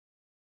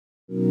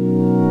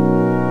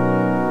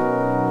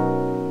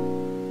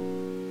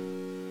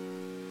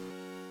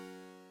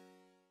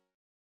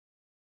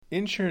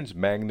Insurance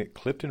magnate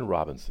Clifton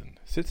Robinson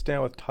sits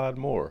down with Todd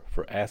Moore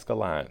for Ask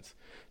Alliance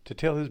to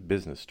tell his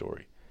business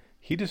story.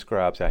 He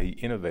describes how he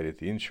innovated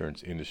the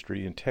insurance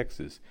industry in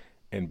Texas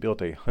and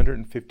built a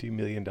 $150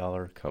 million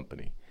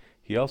company.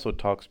 He also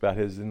talks about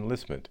his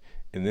enlistment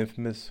in the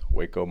infamous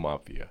Waco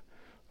Mafia.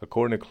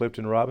 According to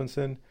Clifton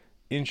Robinson,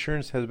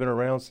 insurance has been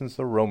around since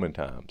the Roman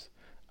times.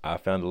 I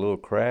found a little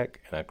crack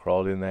and I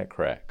crawled in that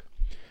crack.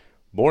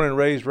 Born and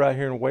raised right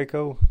here in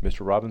Waco,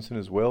 Mr. Robinson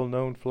is a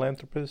well-known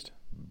philanthropist,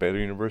 Baylor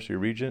University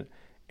regent,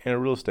 and a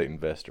real estate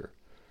investor.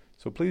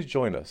 So please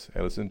join us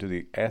and listen to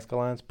the Ask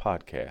Alliance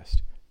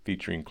podcast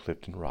featuring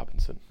Clifton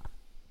Robinson.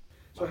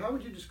 So how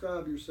would you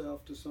describe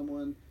yourself to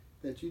someone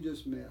that you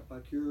just met? How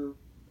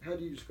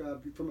do you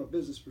describe, from a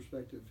business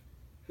perspective,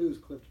 who is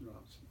Clifton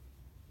Robinson?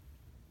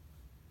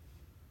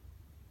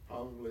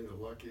 Probably the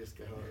luckiest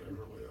guy that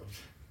ever lived.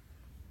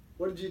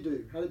 What did you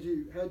do?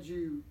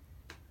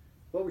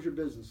 What was your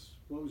business?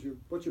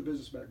 What's your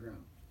business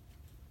background?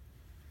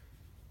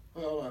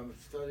 Well, I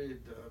studied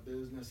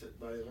business at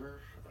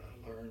Baylor.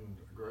 I learned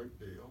a great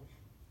deal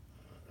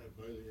at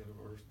Baylor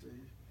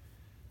University.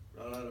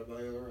 Right out of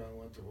Baylor, I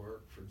went to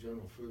work for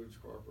General Foods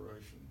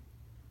Corporation.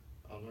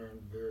 I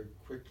learned very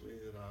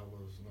quickly that I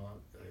was not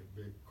a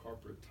big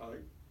corporate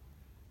type.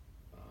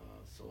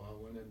 So I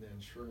went in the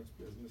insurance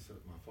business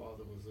that my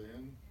father was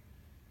in.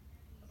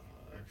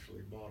 I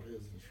actually bought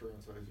his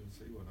insurance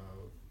agency when I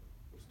was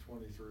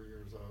 23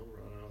 years old,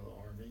 right out of the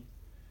Army.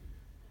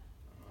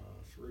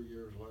 3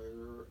 years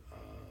later, I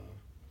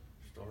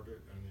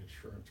started an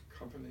insurance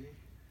company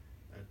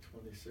at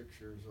 26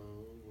 years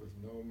old with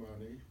no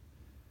money,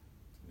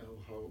 no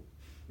hope,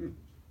 and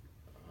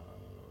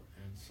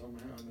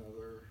somehow or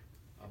another,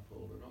 I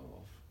pulled it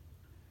off.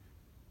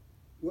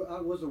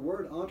 Well, was the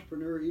word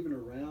entrepreneur even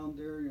around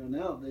there?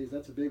 Nowadays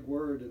that's a big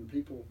word, and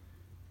people,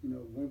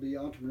 want to be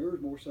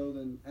entrepreneurs more so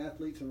than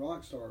athletes and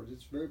rock stars.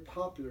 It's very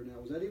popular now.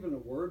 Was that even a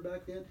word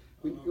back then?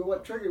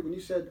 What triggered when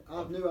you said,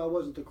 I knew I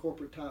wasn't the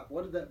corporate type?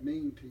 What did that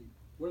mean to you?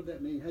 What did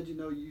that mean? How'd you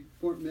know you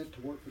weren't meant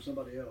to work for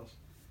somebody else?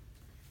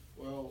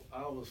 Well,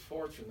 I was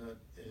fortunate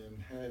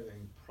in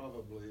having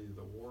probably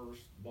the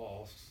worst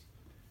boss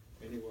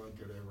anyone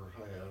could ever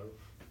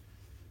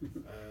have.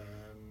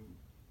 And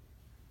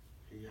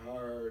he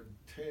hired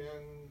 10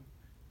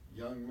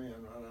 young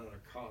men right out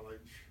of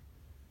college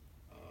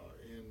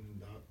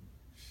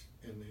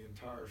in the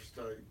entire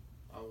state.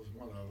 I was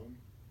one of them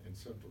in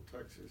Central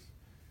Texas.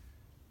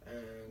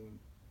 And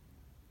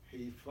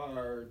he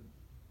fired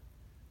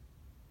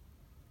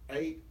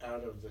 8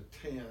 out of the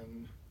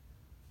 10.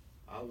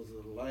 I was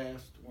the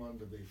last one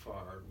to be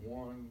fired.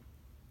 One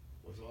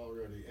was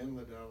already in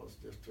the Dallas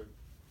district,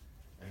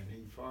 and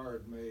he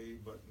fired me,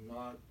 but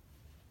not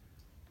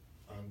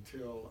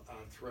until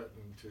I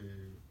threatened to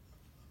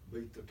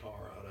beat the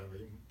tar out of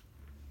him.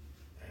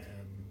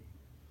 And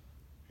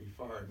he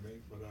fired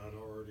me, but I'd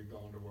already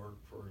gone to work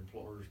for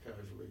Employers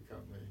Casualty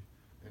Company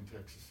and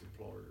Texas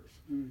Employers.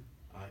 Mm.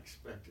 I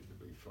expected to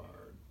be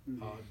fired.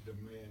 Mm-hmm. I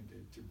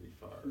demanded to be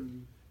fired.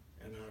 Mm-hmm.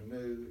 And I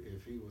knew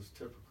if he was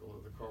typical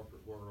of the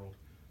corporate world,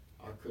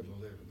 I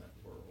couldn't live in that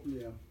world.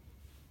 Yeah.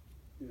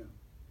 Yeah.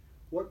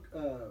 What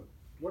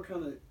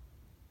kind of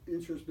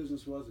insurance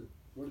business was it?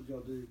 What did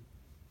y'all do?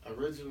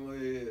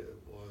 Originally, it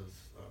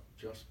was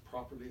just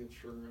property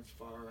insurance,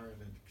 fire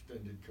and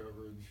extended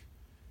coverage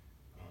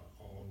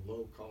on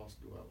low-cost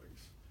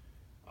dwellings.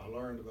 I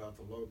learned about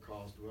the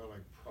low-cost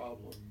dwelling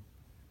problem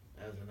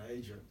as an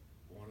agent.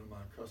 One of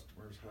my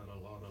customers had a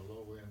lot of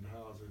low-end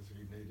houses.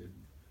 He needed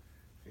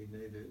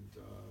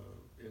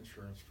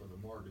insurance for the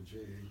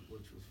mortgagee,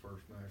 which was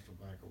First National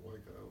Bank of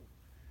Waco.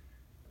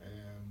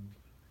 And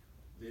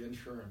the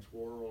insurance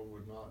world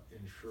would not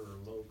insure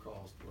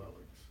low-cost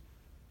dwellings.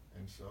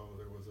 And so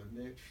there was a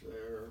niche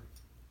there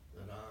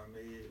that I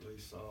immediately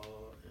saw,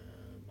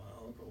 and my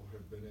uncle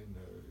had been in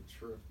the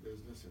insurance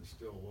business and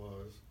still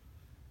was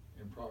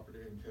in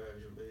property and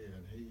casualty,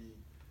 and he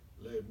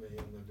led me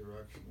in the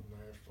direction of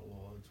National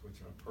Lloyd's,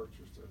 which I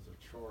purchased as a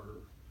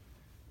charter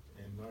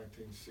in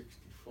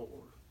 1964,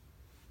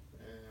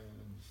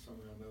 and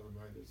somehow or another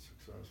made it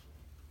successful.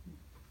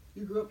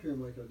 You grew up here in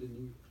Waco, didn't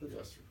you?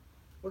 Yes, sir.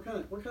 What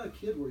kind of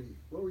kid were you?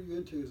 What were you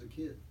into as a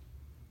kid?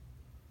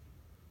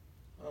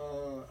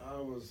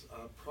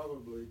 I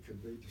probably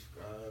could be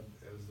described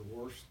as the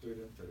worst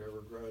student that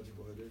ever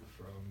graduated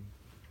from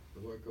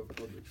the Waco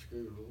Public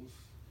Schools,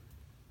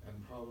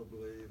 and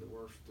probably the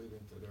worst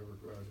student that ever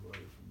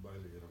graduated from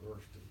Baylor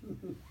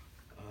University.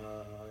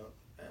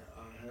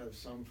 I have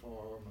some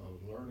form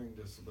of learning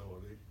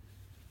disability,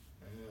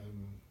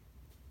 and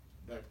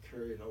that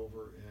carried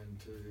over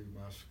into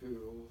my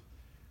school.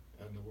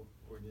 And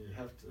when you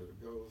have to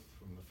go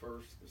from the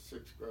 1st to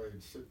 6th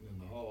grade sitting in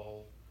the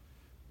hall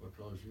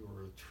because you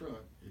were a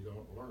truant, you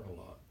don't learn a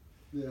lot.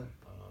 Yeah.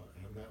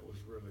 And that was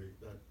really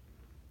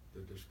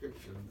the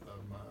description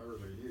of my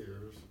early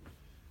years.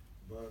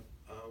 But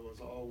I was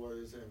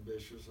always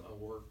ambitious. I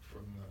worked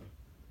from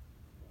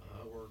the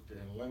I worked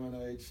in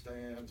lemonade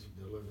stands,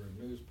 delivering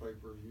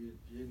newspapers,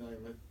 you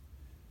name it,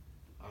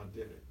 I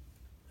did it.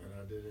 And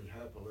I did it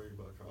happily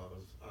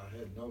because I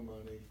had no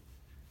money.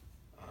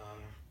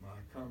 I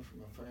come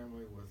from a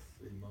family with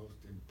the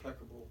most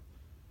impeccable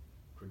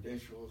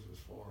credentials as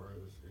far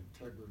as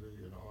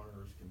integrity and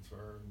honor is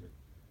concerned that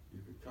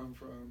you could come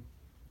from,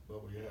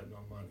 but we had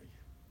no money.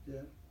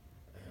 Yeah.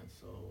 And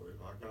so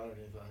if I got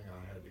anything,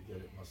 I had to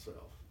get it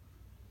myself.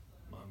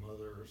 My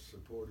mother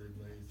supported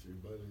me through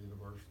Baylor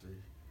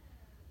University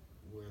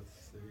with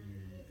the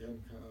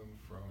income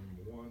from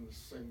one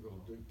single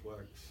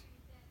duplex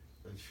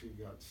that she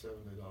got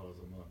 $70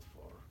 a month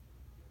for.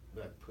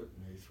 That put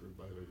me through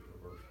Baylor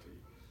University.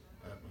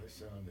 That may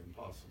sound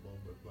impossible,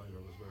 but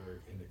Baylor was very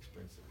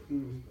inexpensive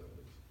in those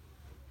days.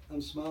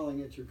 I'm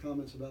smiling at your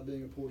comments about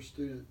being a poor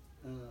student.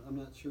 I'm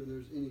not sure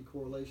there's any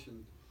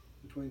correlation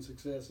between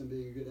success and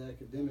being a good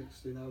academic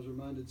student. I was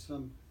reminded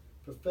some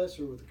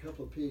professor with a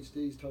couple of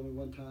PhDs told me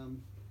one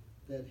time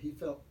that he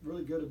felt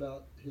really good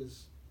about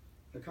his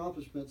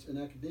accomplishments in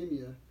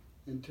academia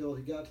until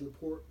he got to the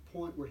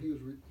point where he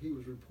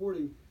was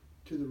reporting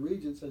to the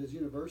regents at his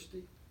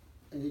university,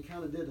 and he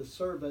kind of did a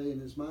survey in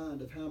his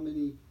mind of how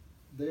many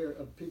there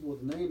of people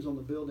with names on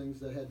the buildings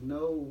that had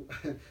no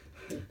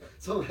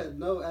some had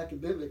no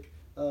academic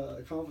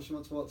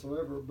accomplishments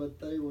whatsoever, but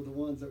they were the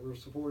ones that were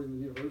supporting the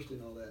university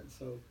and all that.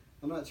 So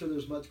I'm not sure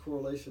there's much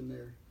correlation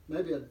there.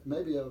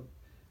 Maybe a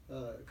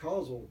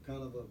causal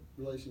kind of a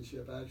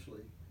relationship,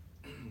 actually.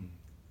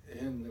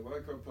 In the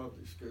Waco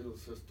public school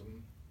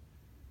system,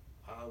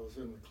 I was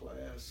in the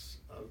class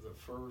of the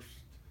first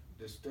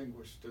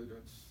distinguished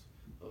students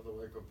of the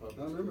Waco public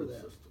school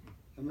system.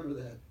 I remember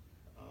that.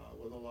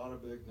 With a lot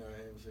of big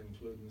names,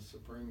 including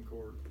Supreme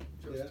Court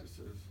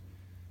justices.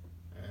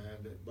 Yeah.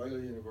 And at Baylor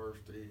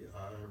University,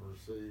 I have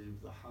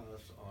received the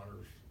highest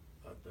honors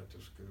that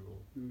the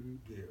school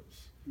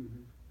gives.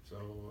 Mm-hmm. So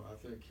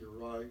I think you're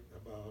right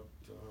about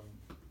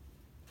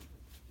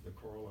the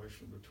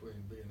correlation between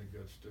being a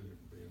good student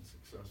and being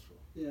successful.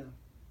 Yeah.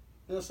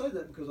 And I say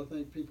that because I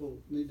think people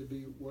need to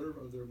be aware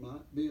of their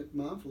be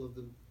mindful of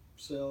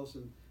themselves,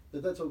 and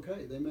that's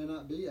okay. They may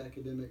not be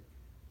academic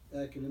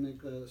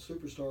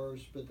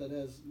superstars, but that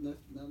has not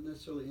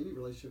necessarily any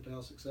relationship to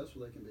how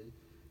successful they can be.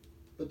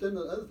 But then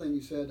the other thing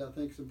you said I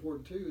think is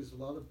important too is a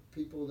lot of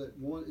people that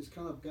it's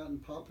kind of gotten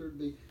popular to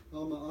be,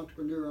 oh, I'm an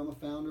entrepreneur, I'm a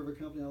founder of a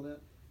company, all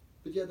that.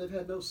 But yet they've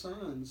had no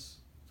signs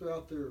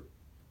throughout their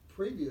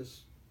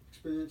previous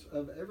experience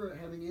of ever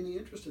having any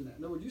interest in that.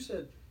 In other words, you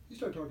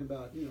started talking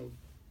about,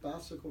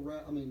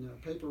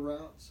 paper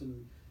routes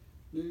and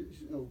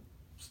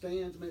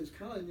stands. I mean, it's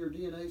kind of in your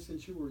DNA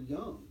since you were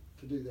young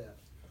to do that.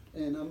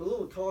 And I'm a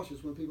little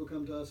cautious when people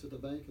come to us at the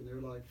bank and they're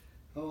like,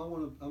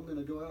 "Oh, I'm going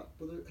to go out."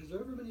 Well, has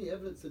there ever been any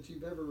evidence that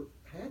you've ever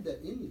had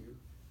that in you?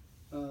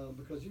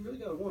 Because you really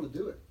got to want to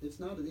do it. It's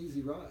not an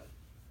easy ride.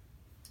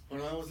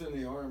 When I was in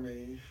the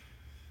Army,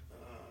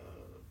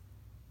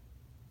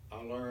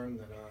 I learned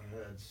that I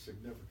had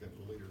significant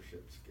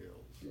leadership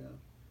skills. Yeah.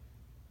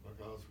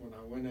 Because when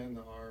I went in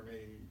the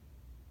Army,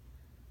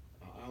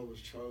 I was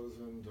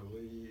chosen to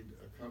lead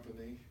a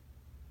company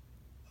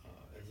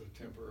as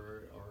a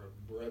temporary or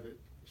a brevet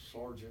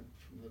sergeant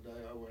from the day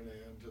I went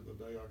in to the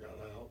day I got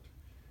out.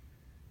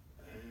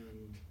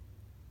 And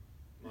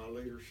my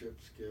leadership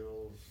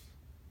skills,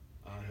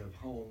 I have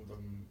honed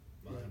them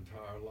my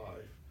entire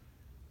life.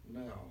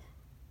 Now,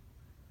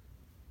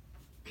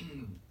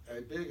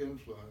 a big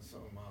influence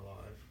on my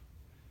life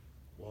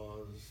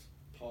was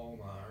Paul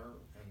Meyer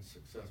and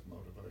Success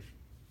Motivation.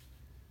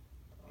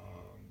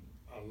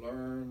 I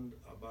learned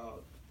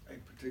about a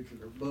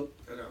particular book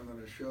that I'm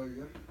going to show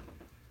you,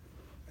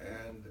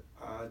 and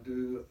I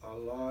do a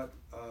lot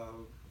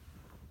of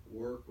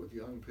work with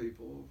young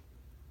people,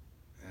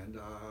 and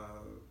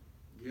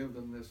I give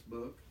them this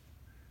book.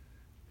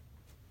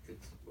 It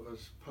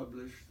was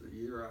published the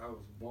year I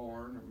was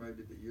born, or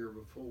maybe the year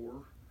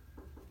before.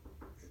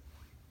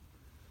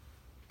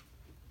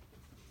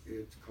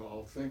 It's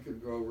called Think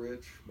and Grow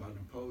Rich by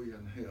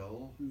Napoleon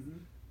Hill. Mm-hmm.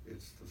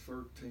 It's the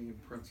 13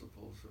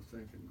 Principles of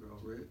Think and Grow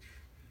Rich.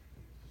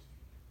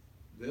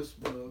 This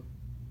book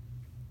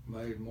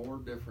made more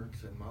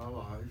difference in my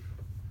life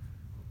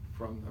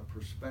from the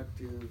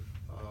perspective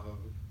of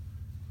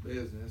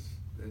business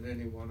than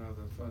any one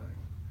other thing.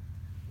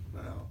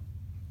 Now,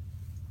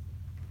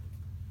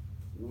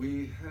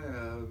 we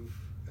have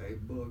a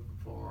book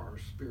for our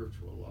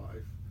spiritual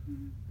life,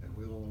 and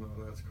we all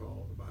know that's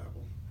called the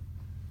Bible.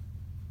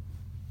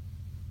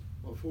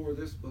 Before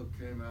this book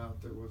came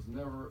out, there was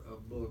never a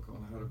book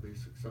on how to be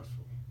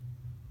successful.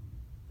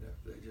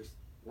 They just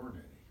weren't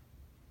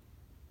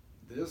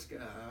any. This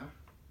guy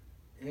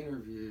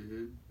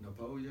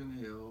Napoleon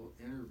Hill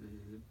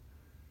interviewed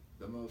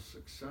the most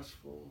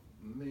successful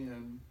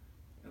men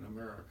in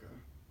America.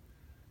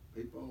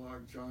 People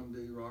like John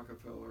D.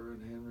 Rockefeller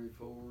and Henry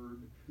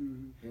Ford,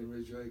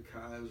 Henry J.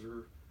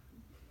 Kaiser,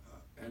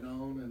 and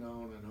on and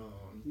on and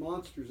on.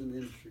 Monsters in the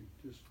industry.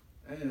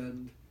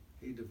 And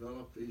he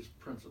developed these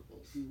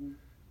principles.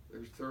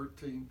 There's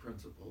 13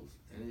 principles,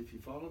 and if you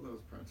follow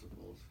those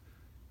principles,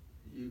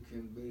 you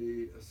can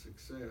be a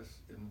success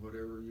in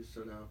whatever you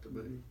set out to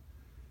be.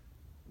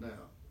 Mm-hmm.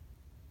 Now,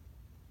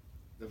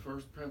 the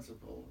first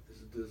principle is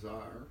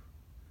desire.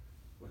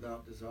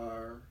 Without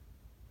desire,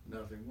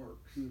 nothing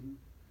works. Mm-hmm.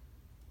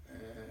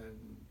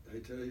 And they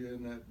tell you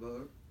in that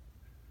book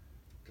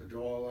to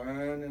draw a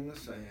line in the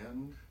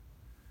sand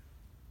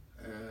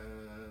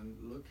and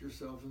look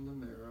yourself in the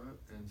mirror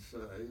and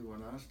say,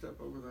 when I step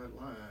over that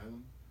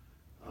line,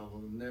 I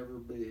will never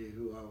be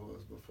who I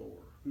was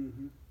before.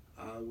 Mm-hmm.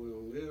 I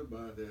will live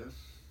by this,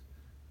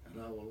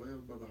 and I will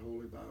live by the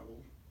Holy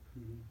Bible,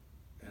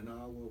 Mm-hmm. and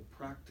I will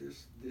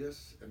practice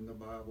this in the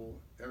Bible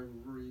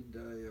every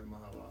day of my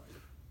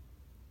life.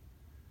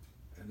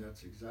 And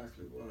that's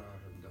exactly what I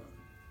have done.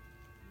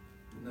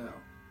 Now,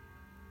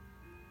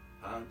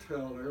 I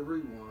tell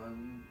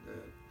everyone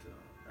that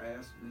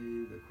asks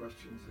me the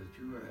questions that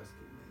you're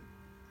asking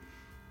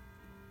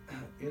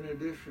me, in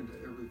addition to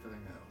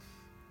everything else,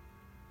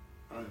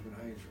 I have an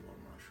angel on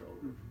my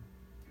shoulder.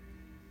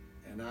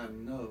 Mm-hmm. And I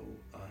know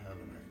I have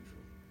an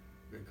angel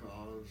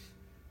because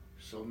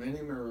so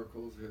many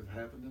miracles have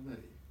happened to me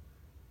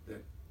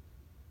that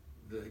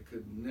they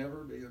could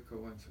never be a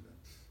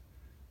coincidence,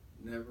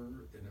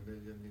 never in a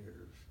million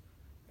years.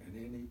 And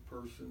any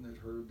person that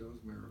heard those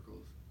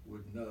miracles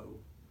would know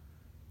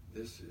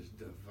this is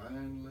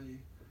divinely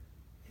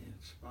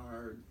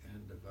inspired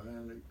and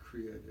divinely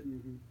created.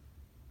 Mm-hmm.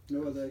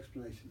 No other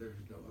explanation. There's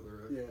no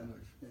other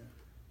explanation.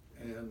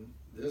 Yeah. And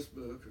this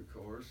book, of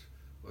course,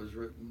 was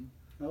written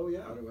Oh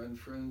yeah. How to Win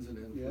Friends and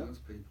Influence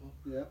People.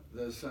 Yeah.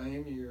 The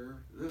same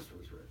year this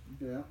was written.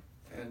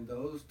 Yeah. And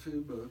those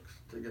two books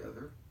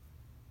together,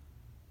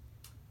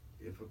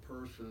 if a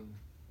person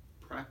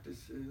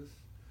practices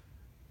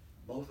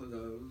both of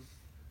those,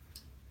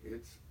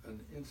 it's an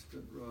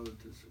instant road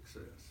to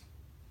success.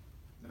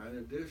 Now, in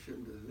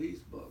addition to these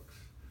books,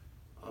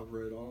 I've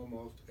read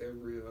almost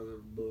every other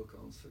book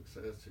on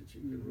success that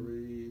you can Mm-hmm.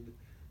 read.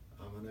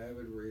 I'm an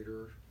avid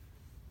reader.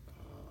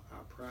 I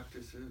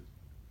practice it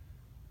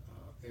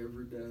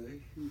every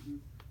day, Mm-hmm.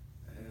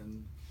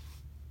 and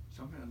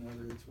somehow or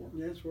another it's worked.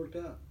 Yeah, it's worked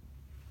out.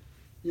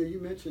 Yeah, you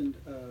mentioned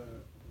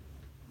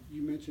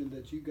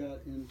that you got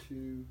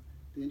into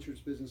the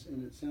insurance business,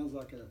 and it sounds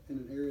like in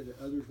an area that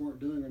others weren't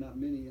doing, or not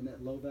many, in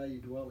that low value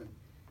dwelling.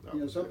 That You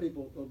know, was some it.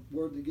 people, a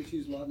word that gets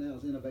used a lot now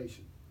is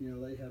innovation. You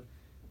know, they have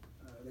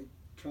they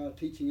try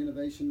teaching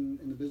innovation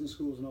in the business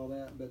schools and all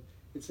that, but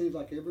it seems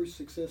like every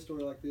success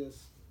story like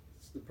this,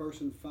 the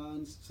person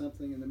finds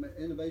something, and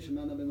the innovation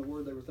might not have been the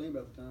word they were thinking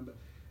about at the time, but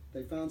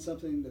they find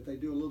something that they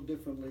do a little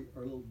differently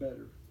or a little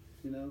better.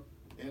 You know.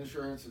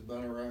 Insurance has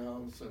been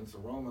around since the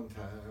Roman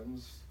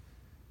times,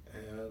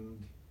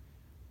 and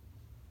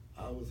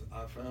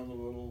I found a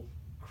little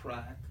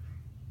crack,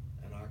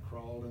 and I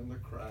crawled in the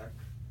crack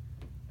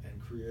and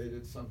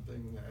created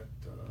something that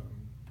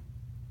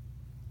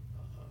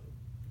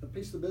A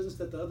piece of the business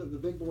that the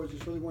big boys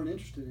just really weren't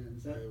interested in.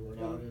 Is that they were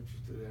not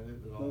interested in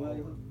it at No all.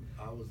 value? And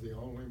I was the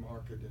only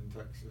market in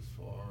Texas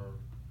for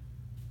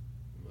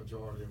the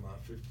majority of my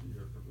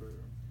 50-year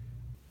career.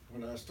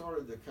 When I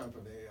started the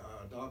company,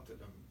 I adopted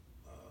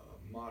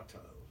a motto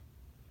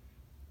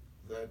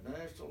that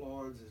National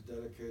Lloyd's is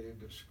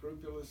dedicated to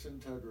scrupulous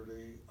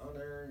integrity,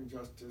 unerring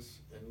justice,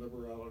 and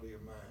liberality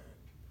of mind.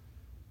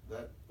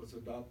 That was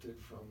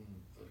adopted from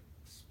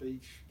a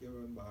speech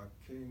given by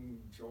King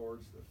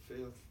George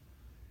V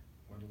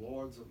when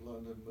Lloyd's of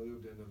London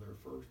moved into their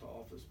first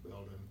office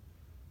building.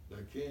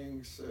 The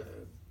King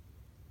said,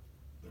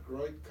 "The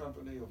great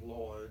company of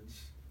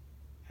Lloyd's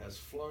has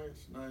flung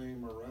its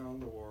name around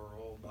the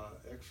world by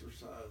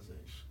exercising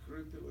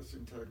scrupulous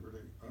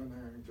integrity,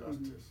 unerring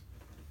justice,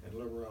 and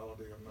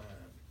liberality of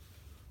mind."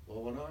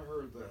 Well, when I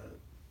heard that,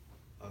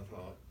 I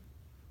thought,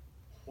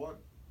 what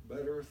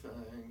better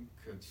thing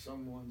could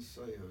someone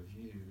say of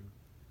you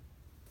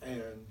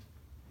and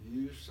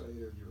you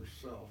say of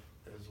yourself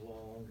as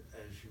long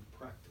as you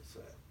practice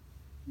that?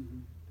 Mm-hmm.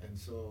 And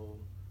so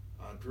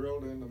I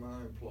drilled into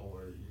my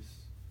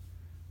employees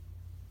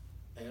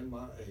and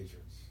my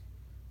agents.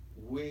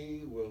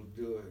 We will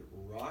do it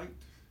right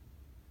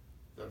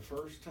the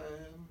first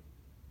time,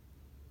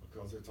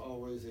 because it's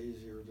always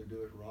easier to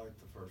do it right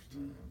the first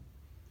time.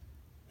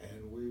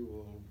 And we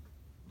will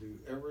do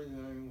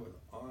everything with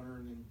honor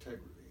and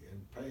integrity.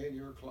 In paying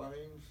your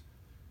claims,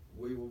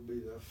 we will be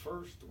the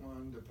first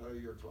one to pay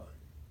your claim.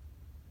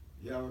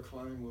 You have a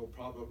claim, we'll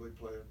probably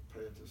pay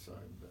it the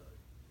same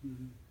day.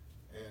 Mm-hmm.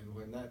 And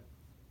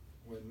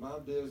when my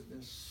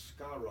business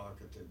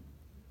skyrocketed,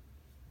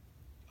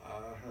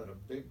 I had a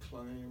big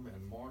claim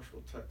in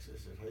Marshall,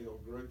 Texas at Hale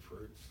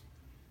Grapefruits,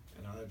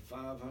 and I had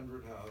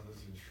 500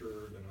 houses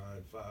insured, and I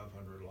had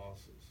 500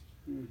 losses.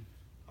 Mm-hmm.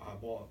 I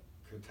bought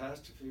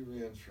catastrophe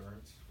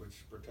reinsurance,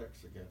 which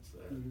protects against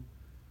that, Mm-hmm.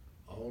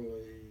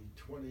 only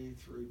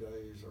 23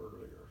 days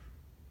earlier.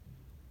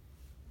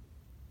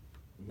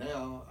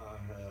 Now I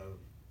have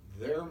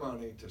their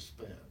money to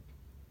spend.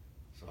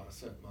 So I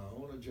sent my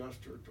own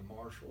adjuster to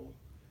Marshall.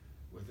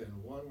 Within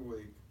 1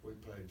 week, we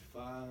paid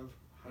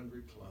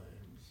 500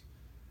 claims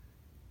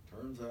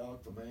Turns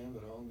out the man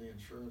that owned the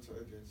insurance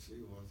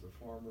agency was the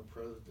former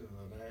president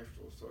of the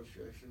National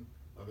Association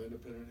of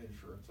Independent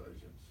Insurance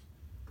Agents.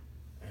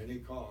 And he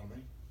called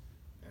me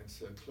and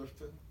said,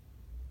 Clifton,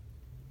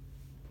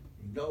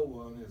 no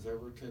one has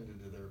ever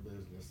tended to their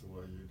business the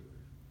way you do.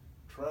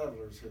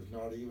 Travelers has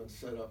not even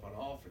set up an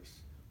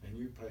office, and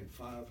you paid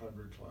 500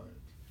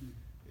 clients.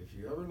 If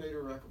you ever need a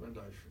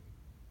recommendation,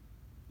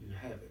 you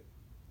have it.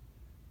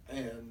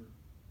 And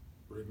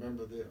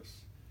remember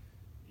this,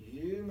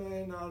 you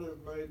may not have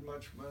made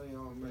much money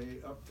on me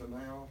up to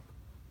now,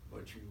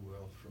 but you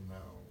will from now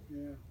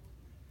on.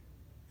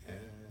 Yeah.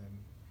 And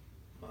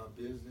my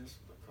business,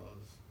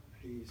 because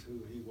he's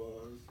who he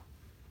was,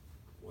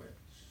 went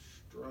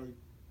straight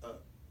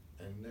up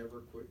and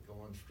never quit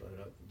going straight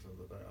up until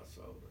the day I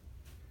sold it.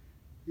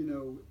 You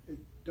know, it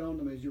dawned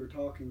on me as you were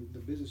talking, the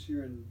business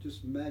you're in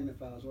just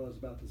magnifies what I was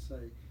about to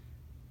say.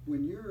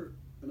 When you're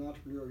an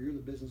entrepreneur, you're the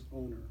business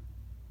owner,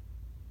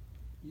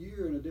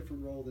 you're in a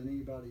different role than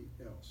anybody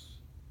else.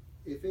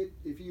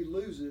 If you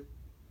lose it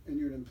and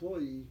you're an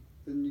employee,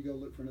 then you go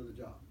look for another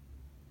job.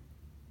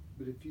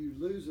 But if you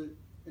lose it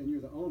and you're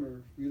the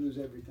owner, you lose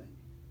everything.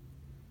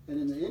 And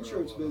in the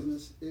insurance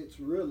business, it's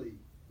really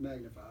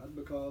magnified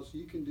because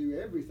you can do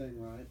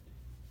everything right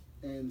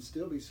and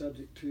still be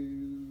subject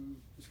to,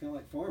 it's kind of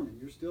like farming,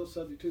 you're still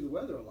subject to the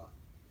weather a lot,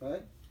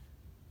 right?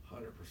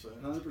 100%.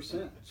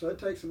 100%. So it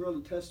takes some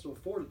really testable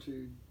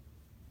fortitude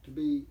to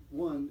be,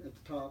 one, at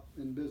the top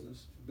in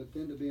business, but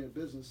then to be in a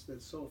business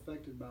that's so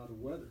affected by the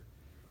weather.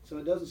 So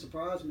it doesn't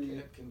surprise me. You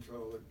can't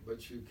control it,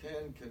 but you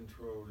can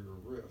control your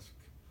risk.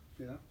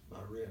 Yeah. By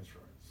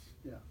reinsurance.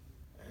 Yeah.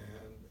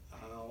 And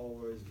I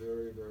always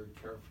very, very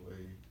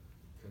carefully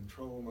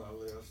control my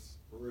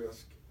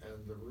risk.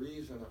 And the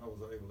reason I was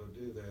able to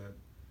do that,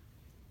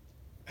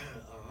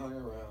 I hung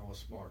around with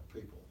smart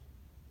people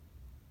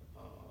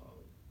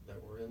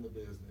that were in the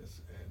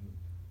business, and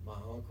my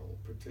uncle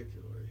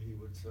particularly, he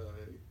would say,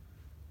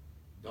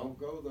 don't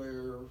go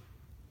there,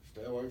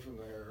 stay away from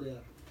there. Yeah.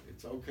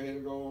 It's okay to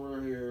go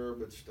over here,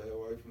 but stay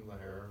away from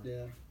there.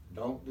 Yeah.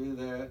 Don't do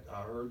that.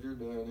 I heard you're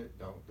doing it.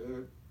 Don't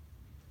do it.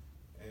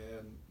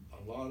 And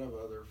a lot of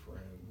other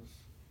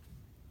friends.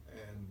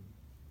 And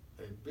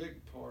a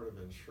big part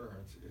of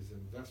insurance is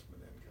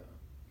investment income.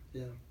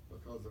 Yeah.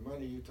 Because the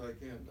money you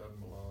take in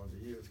doesn't belong to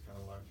you. It's kind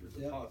of like your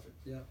Yeah. deposit.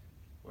 Yeah.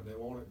 When they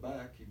want it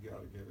back, you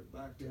got to give it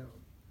back to Yeah.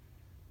 them.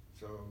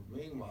 So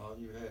meanwhile,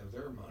 you have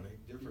their money.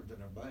 Different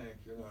than a bank,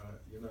 you're not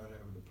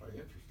having to pay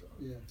interest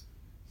on it. Yeah.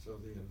 So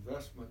the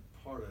investment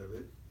part of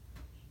it,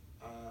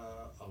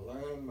 I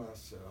aligned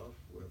myself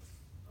with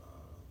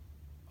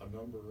a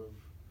number of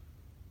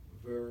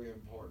very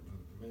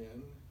important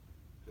men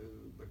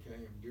who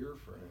became dear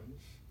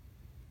friends,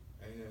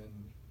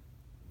 and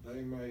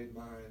they made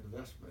my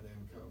investment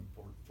income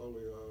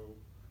portfolio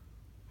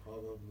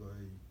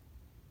probably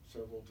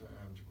several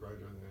times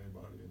greater than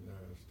anybody in the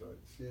United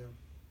States. Yeah.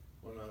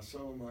 When I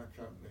sold my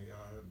company,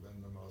 I had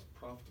been the most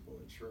profitable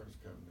insurance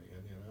company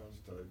in the United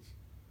States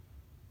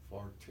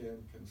for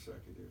 10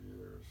 consecutive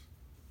years,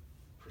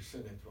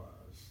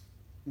 percentage-wise.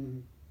 Mm-hmm.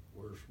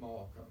 We're a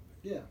small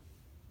company. Yeah.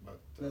 But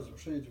That's a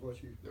percentage of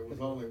what you. there was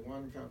only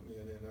one company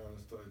in the United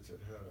States that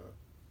had a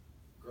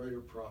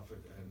greater profit,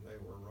 and they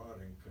were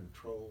writing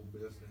controlled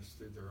business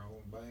through their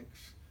own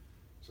banks,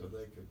 so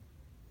they could,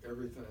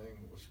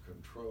 everything was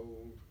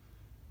controlled,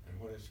 and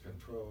when it's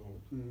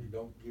controlled, Mm-hmm. you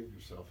don't give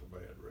yourself a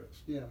bad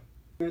risk. Yeah.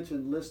 You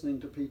mentioned listening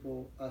to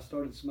people. I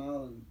started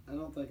smiling. I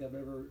don't think I've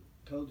ever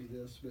told you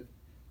this, but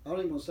I don't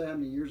even want to say how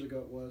many years ago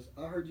it was.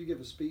 I heard you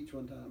give a speech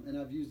one time, and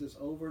I've used this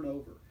over and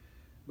over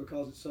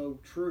because it's so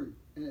true,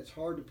 and it's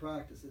hard to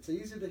practice. It's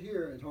easy to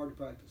hear and hard to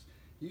practice.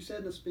 You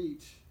said in a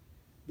speech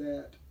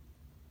that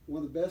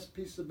one of the best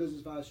pieces of business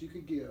advice you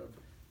could give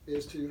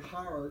is to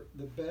hire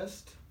the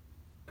best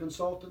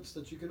consultants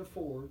that you can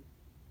afford.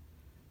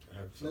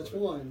 Absolutely. That's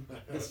one.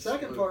 The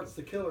second part's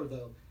the killer,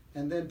 though,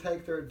 and then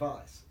take their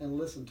advice and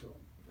listen to them.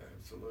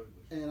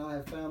 Absolutely. And I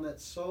have found that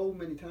so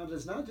many times.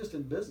 It's not just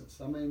in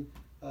business. I mean,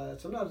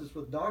 sometimes it's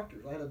with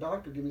doctors. I had a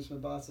doctor give me some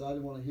advice that I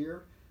didn't want to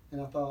hear,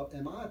 and I thought,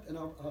 and I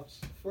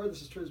swear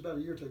this is true, it's about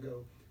a year or two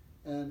ago,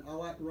 and I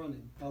like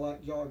running. I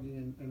like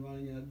jogging and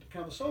running, and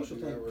kind of a social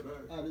thing.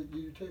 I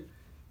do too.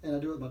 And I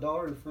do it with my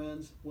daughter and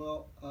friends.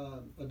 Well,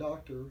 a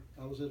doctor,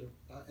 I was at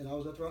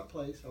the right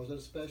place. I was at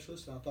a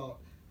specialist, and I thought,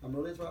 I'm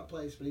really at the right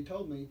place. But he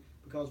told me,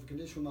 because of the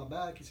condition with my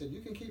back, he said, you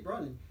can keep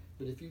running,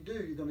 but if you do,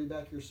 you're going to be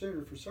back here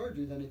sooner for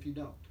surgery than if you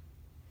don't.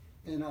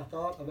 And I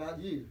thought about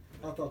you.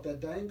 I thought that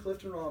dang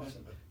Clifton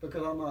Robinson,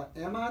 because I'm like,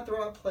 am I at the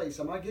right place?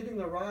 Am I getting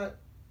the right,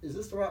 is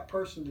this the right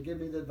person to give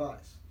me the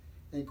advice?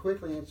 And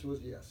quickly answer was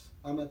yes,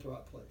 I'm at the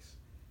right place.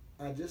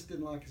 I just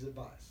didn't like his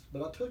advice,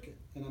 but I took it,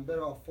 and I'm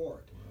better off for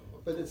it.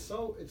 But it's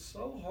so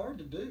hard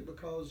to do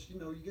because, you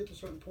know, you get to a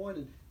certain point,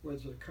 and whether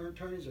it's current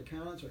attorneys,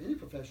 accountants, or any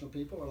professional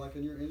people, or like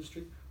in your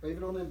industry, or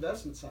even on the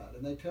investment side,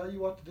 and they tell you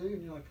what to do,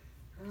 and you're like,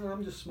 oh,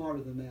 I'm just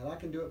smarter than that. I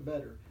can do it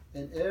better.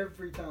 And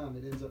every time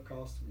it ends up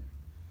costing you.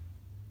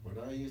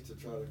 When I used to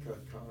try to cut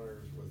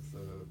corners with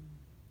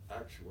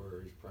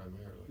actuaries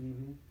primarily,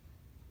 Mm-hmm.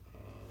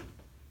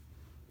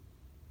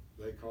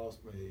 they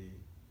cost me,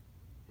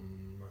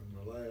 in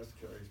the last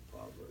case,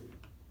 probably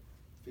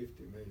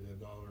 $50 million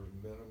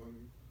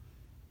minimum.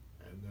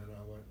 And then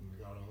I went and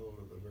got a hold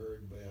of the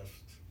very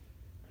best,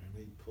 and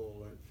he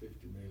pulled that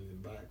 $50 million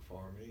back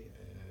for me,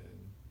 and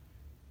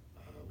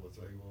I was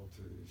able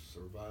to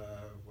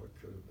survive what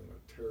could have been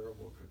a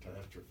terrible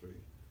catastrophe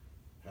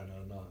had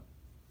I not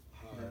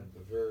hired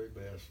the very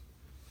best,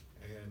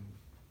 and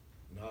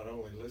not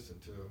only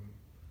listened to him,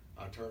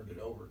 I turned it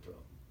over to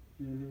him.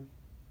 Mm-hmm.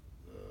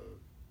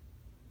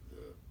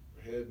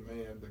 The head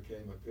man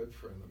became a good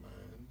friend of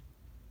mine,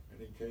 and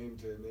he came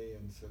to me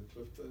and said,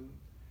 Clifton,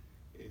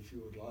 if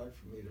you would like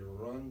for me to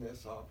run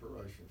this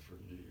operation for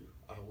you,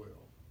 I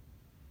will.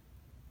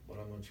 But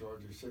I'm going to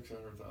charge you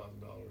 $600,000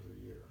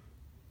 a year.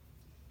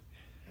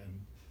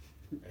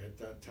 And at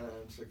that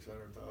time, $600,000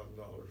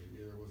 a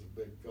year was a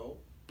big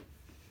gulp.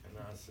 And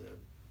I said,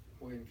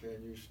 when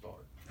can you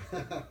start?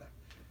 And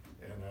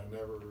I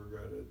never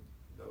regretted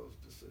those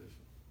decisions.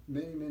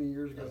 Many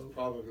years ago. That's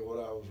probably what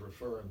I was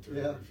referring to,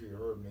 yeah. If you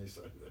heard me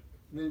say that.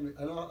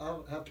 And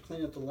I'll have to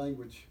clean up the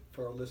language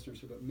for our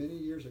listeners here, but many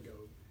years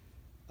ago,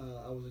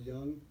 I was a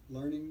young,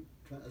 learning,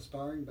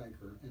 aspiring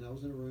banker, and I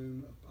was in a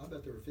room. I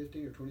bet there were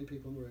 15 or 20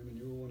 people in the room, and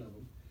you were one of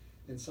them.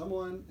 And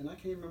someone, and I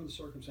can't remember the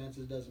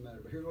circumstances, it doesn't matter,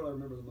 but here's what I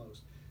remember the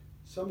most.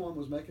 Someone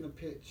was making a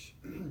pitch,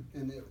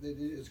 and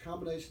it's a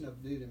combination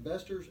of the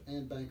investors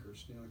and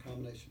bankers, a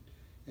combination.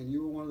 And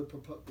you were one of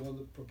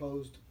the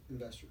proposed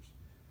investors.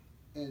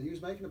 And he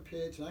was making a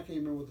pitch, and I can't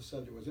remember what the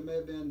subject was. It may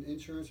have been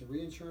insurance or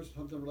reinsurance,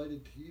 something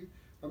related to you,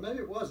 or maybe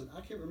it wasn't.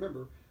 I can't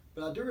remember.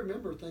 But I do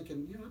remember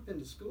thinking, I've been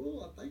to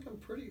school, I think I'm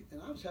pretty,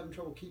 and I was having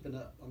trouble keeping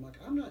up. I'm like,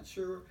 I'm not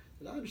sure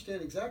that I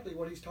understand exactly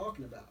what he's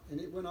talking about.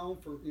 And it went on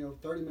for,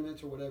 30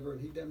 minutes or whatever,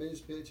 and he made his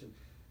pitch, and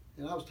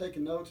I was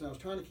taking notes, and I was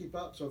trying to keep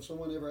up, so if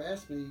someone ever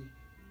asked me,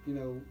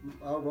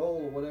 our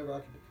role or whatever, I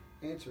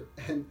could answer.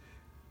 And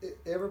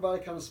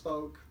everybody kind of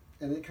spoke,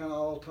 and it kind of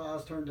all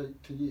ties turned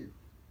to you.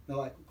 They're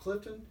like,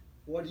 Clifton,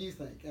 what do you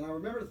think? And I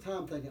remember at the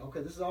time thinking,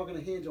 okay, this is all going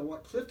to hinge on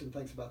what Clifton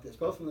thinks about this,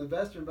 both from the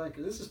investor and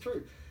banker. This is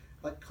true.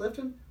 Like,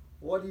 Clifton,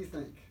 what do you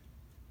think?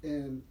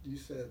 And you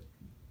said,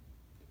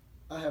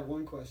 I have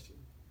one question,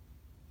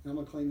 and I'm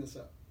going to clean this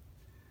up.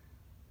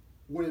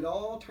 When it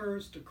all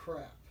turns to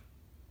crap,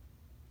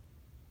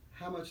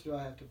 how much do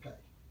I have to pay?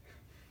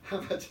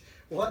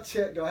 What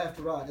check do I have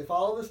to write? If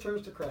all this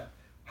turns to crap,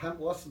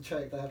 what's the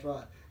check that I have to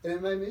write? And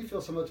it made me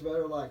feel so much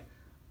better, like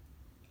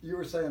you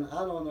were saying,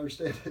 I don't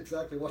understand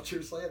exactly what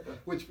you're saying,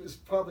 which is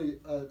probably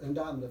an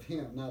indictment of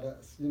him, not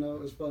us. It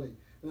was funny.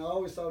 And I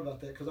always thought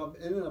about that because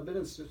I've been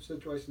in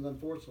situations,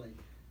 unfortunately,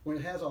 when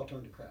it has all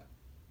turned to crap.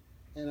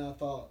 And I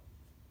thought,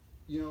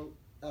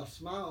 I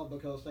smiled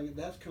because I was thinking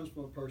that comes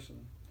from a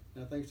person,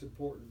 and I think it's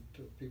important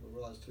to people to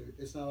realize too.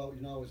 It's not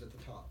you're not always at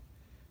the top.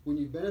 When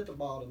you've been at the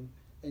bottom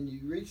and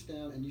you reach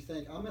down and you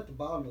think, I'm at the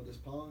bottom of this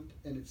pond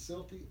and it's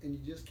silty and you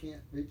just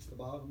can't reach the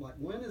bottom. Like,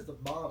 when is the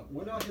bottom?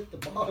 When do I hit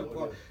the bottom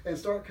part and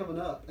start coming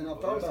up? And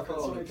I've thought about that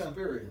so many times.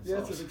 Yeah,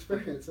 it's an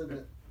experience, isn't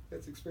it?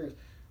 It's experience.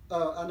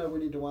 I know we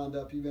need to wind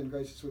up. You've been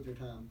gracious with your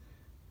time.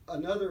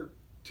 Another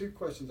 2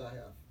 questions I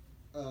have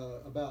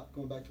about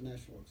going back to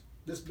National Oaks.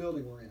 This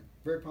building we're in,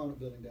 very prominent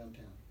building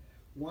downtown.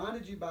 Why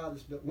did you buy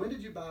this building? When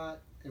did you buy it,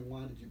 and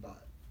why did you buy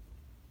it?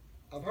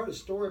 I've heard a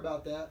story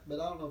about that, but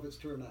I don't know if it's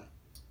true or not.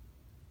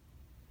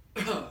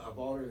 I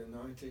bought it in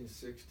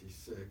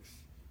 1966.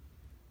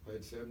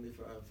 Paid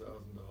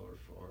 $75,000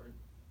 for it.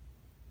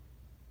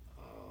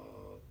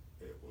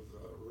 It was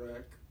a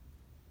wreck.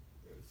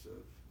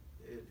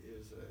 It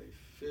is a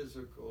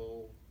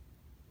physical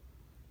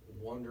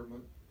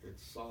wonderment.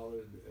 It's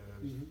solid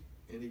as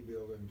any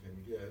building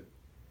can get.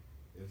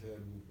 It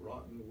had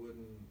rotten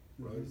wooden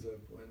raised-up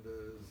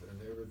windows,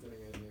 and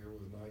everything in there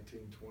was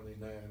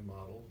 1929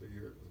 model, the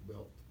year it was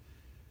built.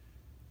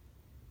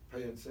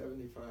 Paying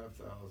 $75,000,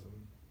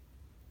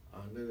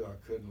 I knew I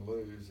couldn't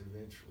lose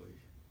eventually,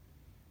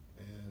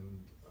 and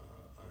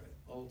I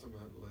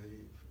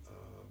ultimately,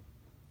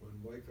 when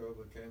Waco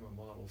became a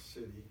model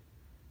city,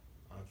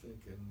 I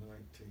think in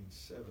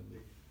 1970,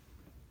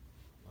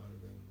 might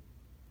have been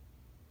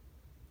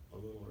a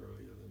little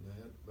earlier than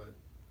that, but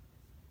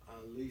I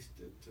leased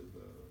it to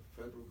the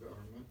federal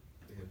government,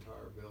 the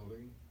entire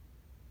building,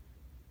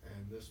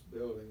 and this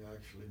building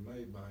actually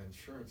made my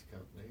insurance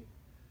company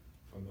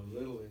from a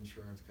little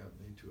insurance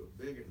company to a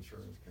big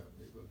insurance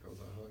company because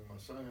I hung my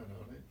sign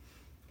on it.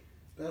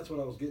 That's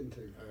what I was getting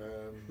to.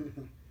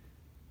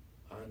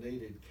 I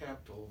needed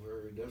capital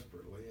very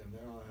desperately, and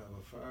now I have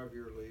a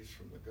 5-year lease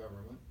from the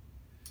government.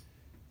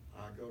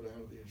 I go down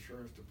to the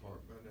insurance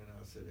department and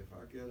I said, if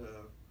I get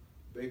a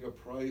big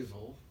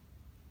appraisal,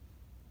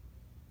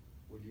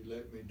 would you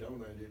let me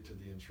donate it to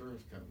the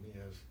insurance company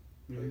as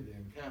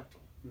paid-in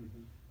capital?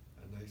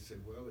 And they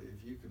said, well,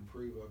 if you can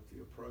prove up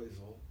the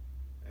appraisal,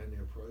 and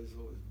the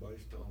appraisal is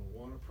based on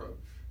one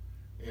approach,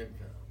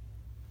 income,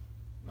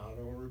 not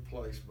on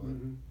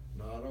replacement,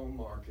 not on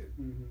market,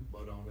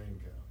 but on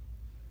income.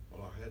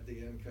 Well, I had the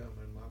income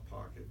in my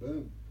pocket.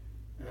 Boom.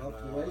 And I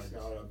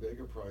got a big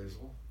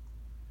appraisal,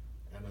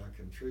 and I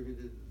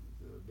contributed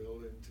the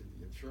building to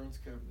the insurance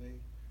company,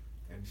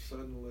 and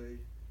suddenly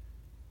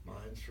my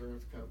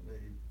insurance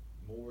company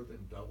more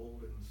than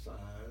doubled in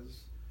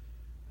size,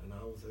 and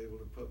I was able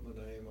to put my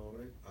name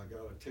on it. I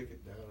got a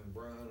ticket down in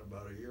Bryan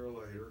about a year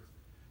later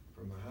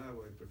from a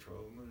highway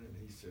patrolman, and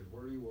he said,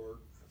 "Where do you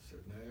work?" I said,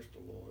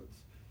 "National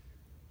Lloyd's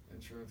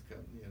Insurance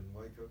Company in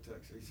Waco,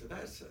 Texas." He said,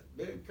 "That's a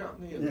big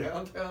company in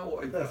downtown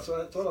Waco." That's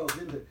what I was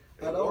getting to.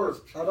 I'd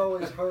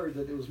always heard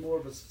that it was more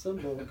of a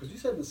symbol, because you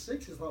said in the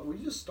 60s, well,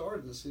 you just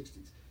started in the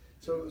 60s.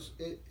 So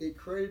it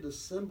created a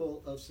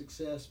symbol of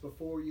success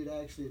before you'd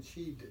actually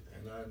achieved it.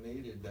 And I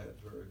needed that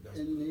very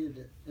desperately. And you needed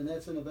it. And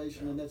that's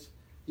innovation, Yeah. and that's,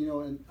 you know,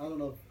 and I don't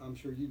know, I'm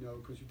sure you know,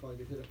 because you probably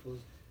get hit up for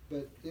this,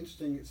 but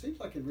interesting, it seems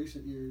like in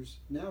recent years,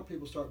 now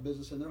people start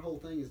business and their whole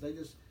thing is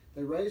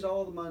they raise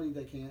all the money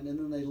they can, and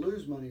then they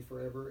lose money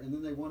forever, and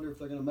then they wonder if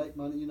they're going to make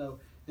money, you know,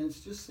 and it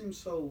just seems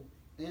so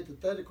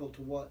antithetical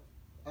to what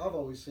I've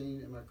always seen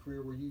in my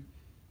career, where you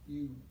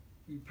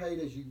paid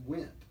as you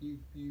went,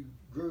 you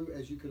grew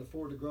as you could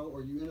afford to grow,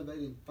 or you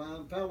innovated and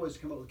found ways to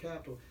come up with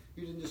capital.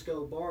 You didn't just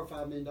go borrow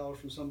 $5 million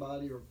from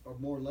somebody, or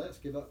more or less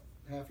give up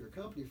half your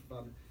company for $5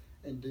 million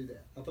and do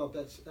that. I thought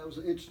that was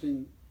an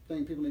interesting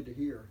thing people need to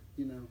hear,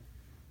 you know.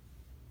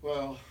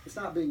 Well, it's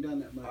not being done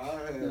that much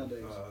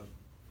nowadays.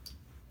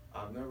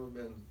 I've never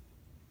been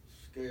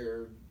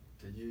scared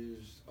to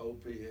use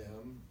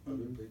OPM,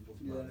 other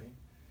people's money.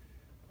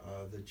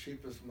 The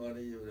cheapest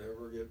money you would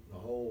ever get in the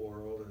whole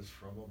world is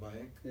from a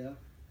bank. Yeah.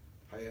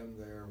 Pay them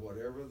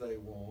whatever they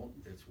want.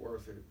 It's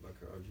worth it,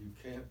 because you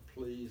can't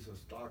please a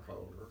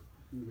stockholder,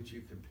 but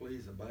you can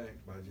please a bank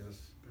by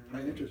just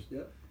paying interest.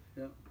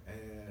 Yeah.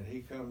 And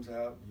he comes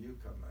out and you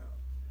come out.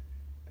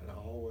 And I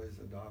always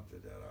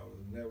adopted that. I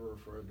was never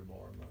afraid to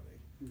borrow money.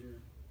 Yeah.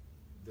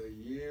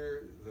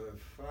 The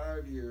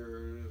 5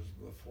 years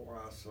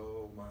before I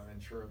sold my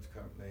insurance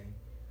company,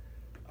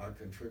 I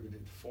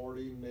contributed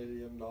 $40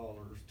 million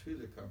to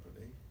the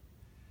company.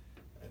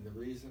 And the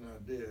reason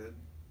I did,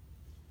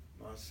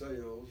 my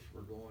sales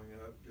were going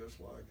up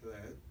just like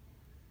that.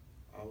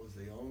 I was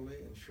the only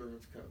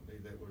insurance company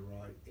that would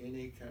write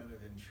any kind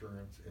of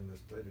insurance in the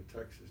state of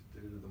Texas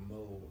due to the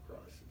mold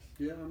crisis.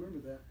 Yeah, I remember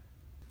that.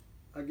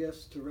 I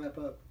guess to wrap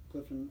up,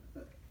 Clifton,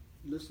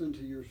 listening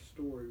to your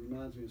story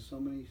reminds me of so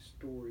many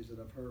stories that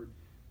I've heard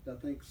that I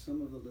think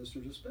some of the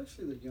listeners,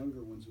 especially the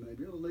younger ones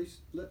maybe, or at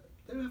least, they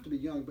don't have to be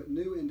young, but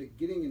new into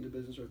getting into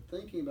business or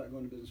thinking about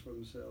going to business for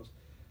themselves,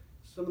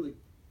 some of the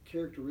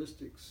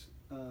characteristics,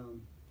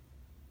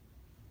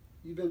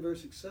 you've been very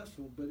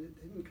successful, but it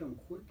didn't come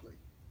quickly,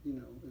 you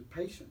know,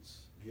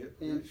 patience. Get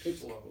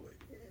rich slowly.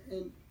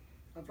 And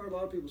I've heard a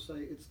lot of people say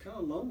it's kind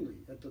of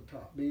lonely at the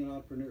top, being an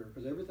entrepreneur,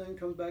 because everything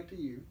comes back to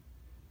you.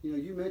 You know,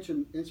 you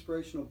mentioned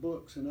inspirational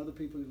books and other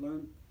people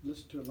you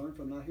listen to and learn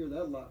from. And I hear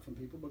that a lot from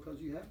people,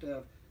 because you have to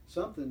have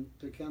something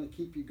to kind of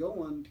keep you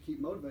going, to keep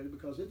motivated,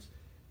 because it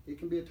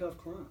can be a tough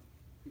climb.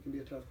 It can be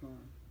a tough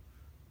climb.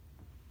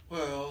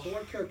 Well, so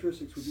what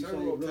characteristics would you say?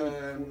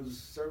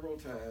 Several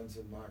times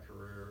in my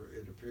career,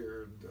 it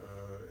appeared,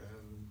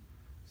 and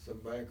some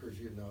bankers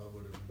you know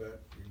would have bet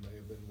you may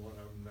have been one of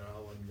them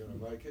now and going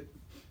to make it.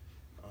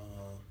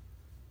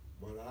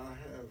 But I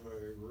have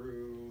a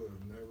rule of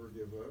never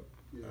give up.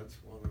 Yeah. That's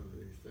one of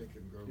the Think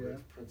and Grow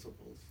Rich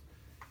principles.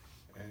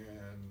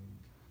 And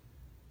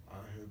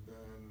I've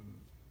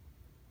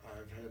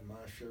had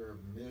my share of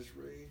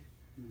misery,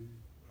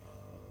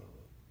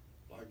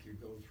 like you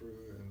go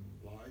through in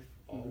life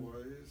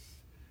always.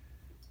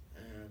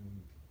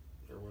 And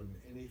there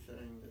wasn't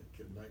anything that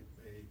could make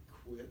me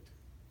quit,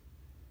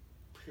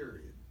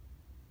 period.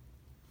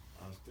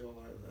 I still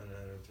have that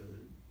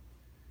attitude.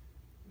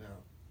 Now,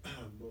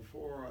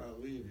 before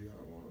I leave you,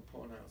 I want to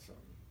point out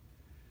something.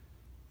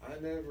 I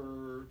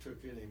never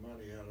took any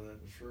money out of that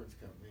insurance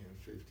company in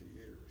 50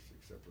 years,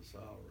 except a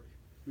salary.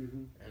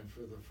 And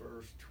for the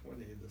first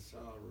 20, the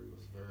salary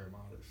was very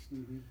modest.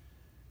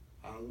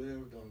 I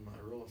lived on my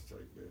real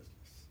estate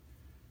business,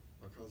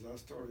 because I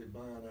started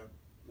buying up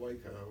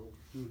Waco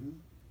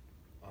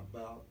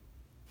about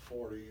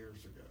 40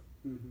 years ago.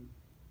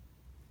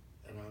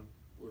 And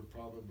we're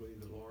probably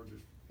the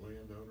largest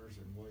landowners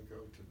in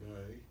Waco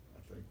today.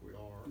 I think we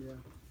are. Yeah.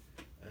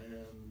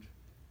 And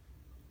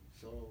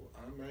so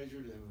I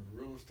majored in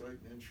real estate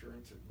and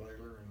insurance at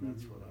Baylor, and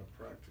that's what I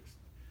practiced.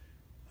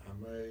 I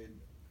made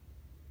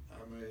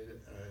a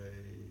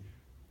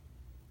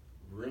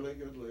really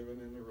good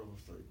living in the real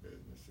estate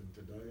business, and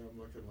today I'm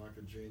looking like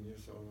a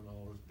genius owning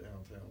all this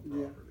downtown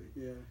property.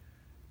 Yeah.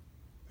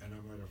 And I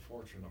made a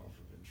fortune off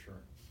of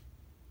insurance.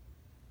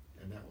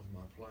 And that was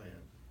my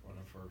plan when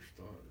I first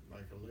started.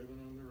 Make a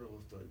living in the real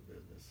estate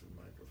business and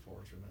make a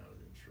fortune out of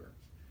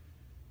insurance.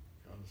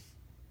 Because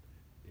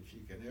if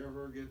you can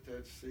ever get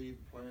that seed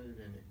planted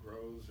and it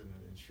grows in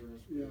an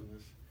insurance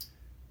business,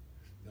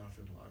 there's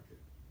nothing like it,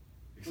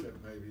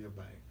 except maybe a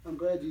bank. I'm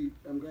glad you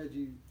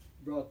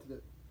brought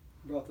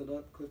that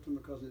up, Clifton,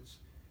 because it's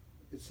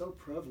so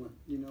prevalent.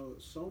 You know,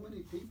 so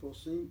many people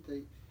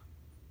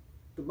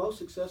the most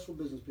successful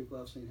business people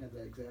I've seen have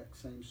that exact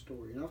same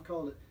story. And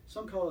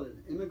some call it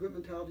an immigrant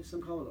mentality,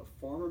 some call it a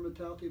farmer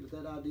mentality, but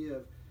that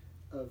idea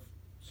of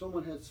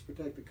someone has to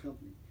protect the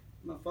company.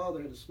 My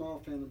father had a small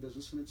family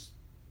business, and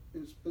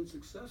it's been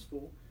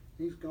successful.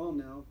 He's gone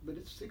now, but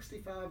it's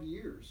 65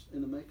 years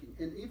in the making.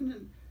 And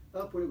even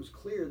up when it was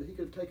clear that he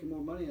could have taken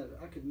more money out of it,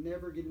 I could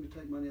never get him to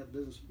take money out of the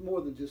business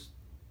more than just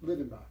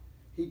living by.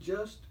 He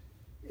just,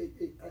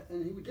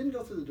 and he didn't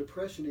go through the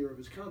depression era. It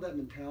was kind of that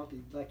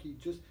mentality, like you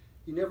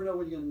never know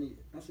when you're going to need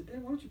it. I said,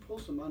 Dad, why don't you pull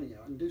some money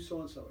out and do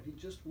so and so? And he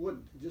just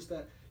wouldn't. Just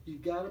that you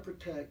got to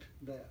protect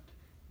that.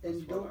 And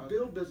you don't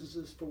build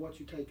businesses for what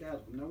you take out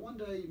of them. Now, one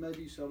day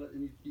maybe you sell it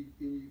and you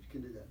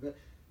can do that, but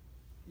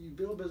you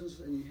build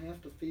businesses and you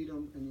have to feed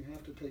them and you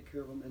have to take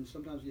care of them, and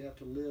sometimes you have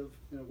to live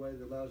in a way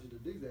that allows you to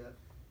do that,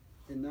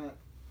 and not,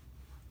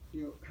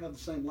 have the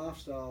same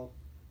lifestyle.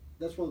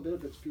 That's one of the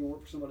benefits. If you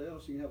work for somebody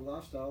else, you can have a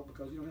lifestyle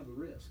because you don't have the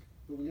risk.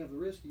 But when you have the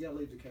risk, you got to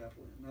leave the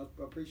capital in. And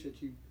I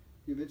appreciate you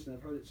mentioned.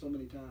 I've heard it so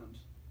many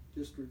times.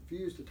 Just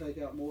refuse to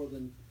take out more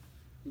than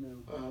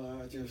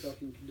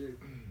fucking can do.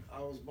 I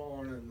was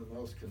born in the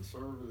most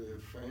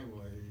conservative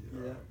family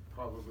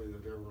probably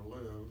that ever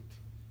lived.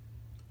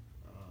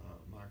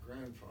 My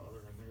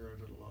grandfather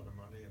inherited a lot of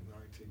money in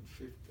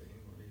 1915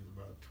 when he was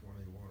about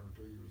 21 or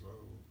 2 years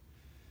old.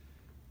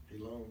 He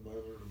loaned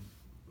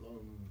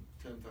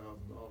 $10,000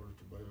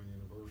 to Baylor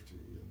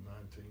University in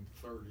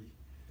 1930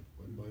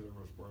 when Baylor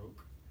was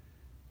broke.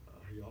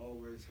 He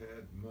always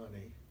had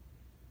money,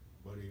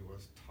 but he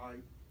was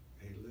tight.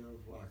 He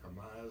lived like a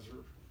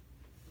miser.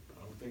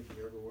 I don't think he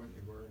ever went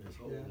anywhere in his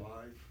whole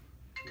life.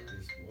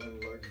 His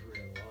one luxury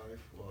in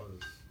life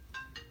was,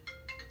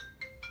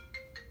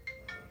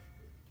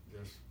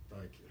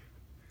 thank you.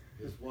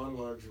 His one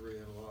luxury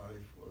in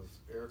life was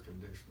air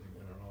conditioning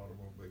in an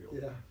automobile.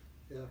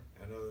 Yeah.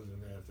 And other than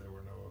that, there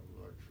were no other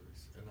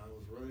luxuries. And I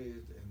was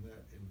raised in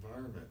that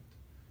environment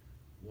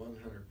 100%.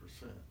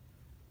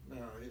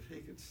 Now, if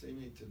he could see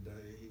me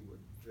today, he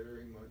would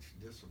very much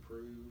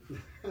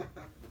disapprove of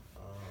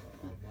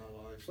my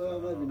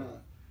lifestyle. Well, maybe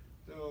not.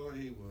 No,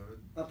 he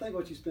would. I think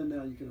what you spend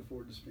now, you can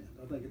afford to spend.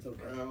 I think it's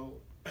okay. Well,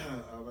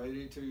 I'm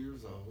 82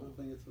 years old. I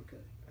think it's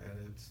okay.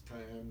 And it's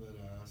time that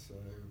I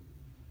save.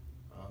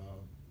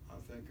 I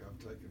think I've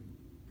taken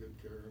good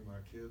care of my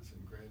kids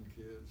and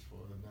grandkids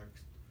for the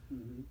next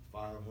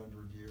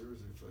 500 years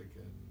if they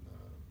can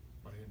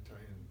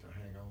maintain to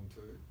hang on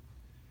to it.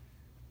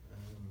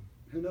 And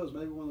who knows?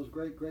 Maybe one of those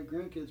great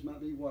grandkids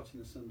might be watching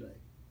this someday.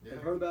 Yeah,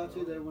 They've heard about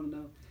you. They want to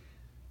know.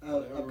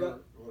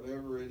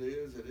 Whatever it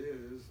is, it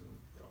is. And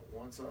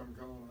once I'm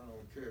gone, I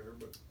don't care.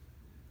 But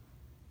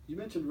you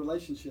mentioned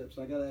relationships.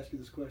 I got to ask you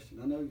this question.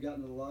 I know you've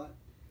gotten it a lot.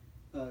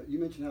 You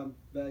mentioned how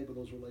valuable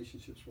those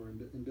relationships were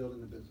in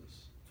building the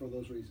business for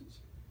those reasons.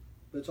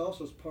 But it's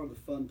also part of the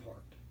fun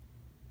part.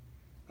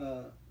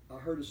 I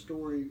heard a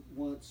story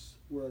once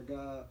where a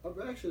guy,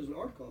 actually it was an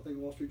article, I think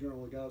Wall Street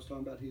Journal, a guy was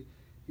talking about he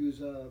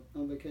was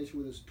on vacation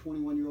with his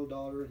 21-year-old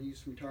daughter, and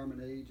he's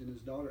retirement age, and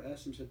his daughter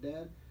asked him, said,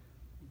 Dad,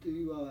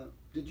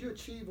 did you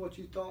achieve what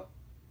you thought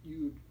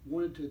you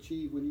wanted to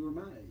achieve when you were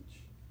my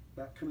age,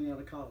 about coming out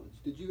of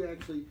college? Did you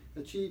actually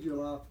achieve your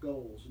life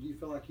goals? Did you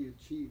feel like you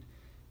achieved?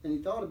 And he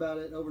thought about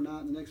it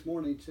overnight, and the next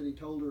morning he said he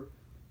told her,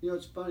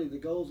 it's funny, the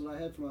goals that I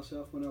had for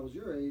myself when I was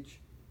your age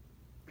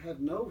have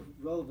no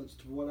relevance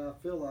to what I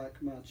feel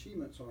like my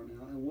achievements are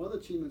now. And one of the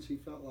achievements he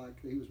felt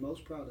like that he was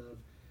most proud of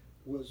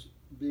was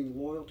being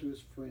loyal to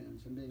his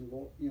friends and being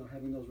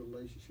having those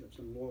relationships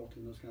and loyalty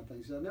and those kind of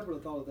things. I never would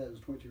have thought of that as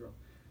a 20-year-old.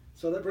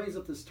 So that brings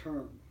up this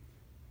term,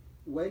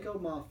 Waco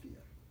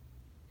Mafia.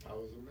 I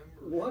was a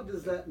member. What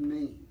does that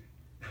mean?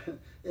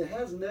 It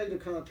has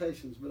negative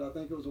connotations, but I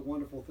think it was a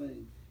wonderful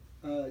thing.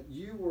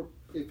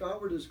 If I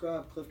were to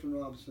describe Clifton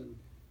Robinson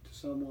to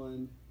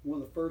someone,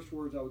 one of the first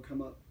words I would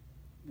come up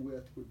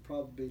with would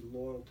probably be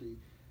loyalty,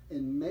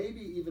 and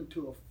maybe even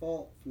to a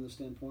fault from the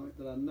standpoint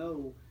that I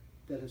know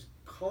that has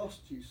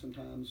cost you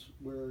sometimes,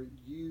 where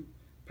you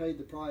paid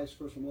the price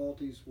for some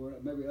loyalties where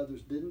maybe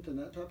others didn't, and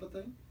that type of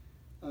thing.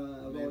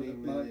 Many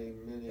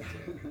times.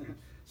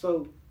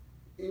 So,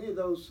 any of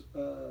those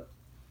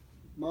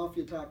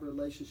mafia type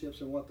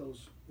relationships and what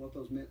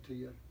those meant to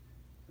you?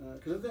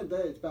 Because at the end of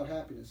the day, it's about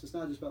happiness. It's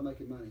not just about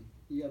making money.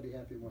 You got to be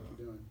happy in what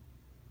you're doing.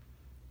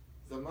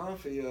 The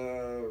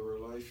mafia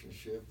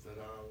relationship that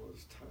I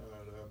was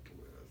tied up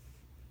with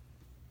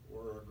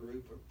were a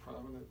group of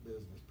prominent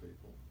business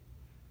people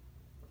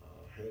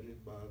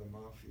headed by the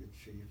mafia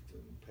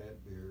chieftain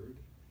Pat Beard,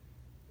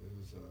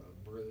 who's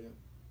a brilliant,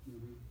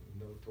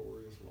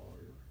 notorious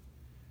lawyer.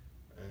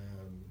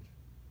 And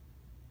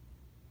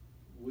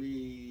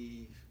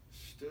we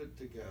stood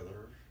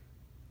together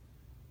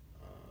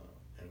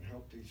and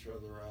helped each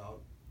other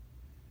out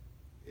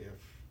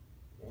if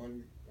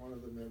one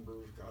of the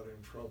members got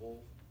in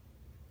trouble.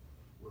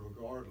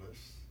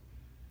 Regardless,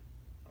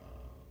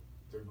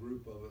 the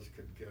group of us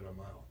could get them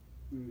out,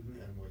 and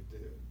we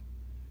did.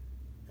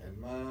 And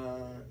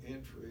my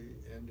entry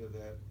into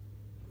that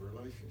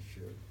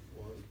relationship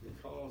was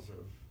because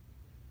of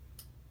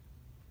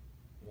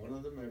one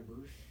of the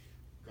members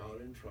got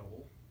in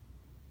trouble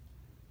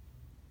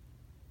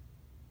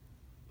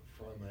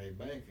from a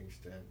banking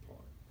standpoint.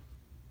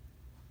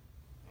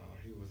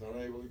 He was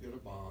unable to get a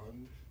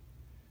bond.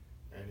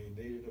 and he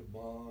needed a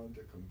bond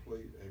to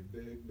complete a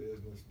big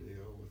business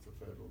deal with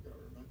the federal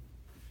government.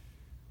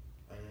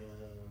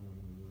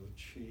 And the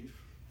chief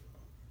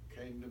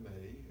came to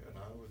me, and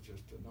I was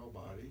just a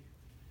nobody,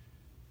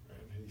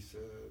 and he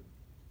said,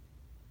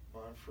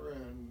 my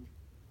friend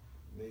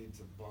needs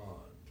a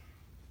bond.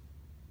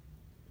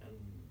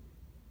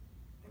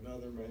 And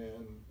another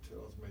man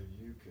tells me,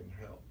 you can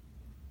help.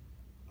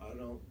 I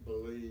don't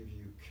believe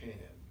you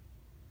can.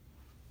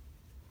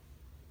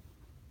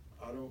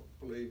 I don't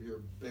believe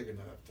you're big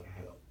enough to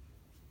help.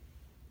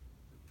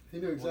 He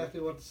knew exactly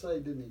what to say,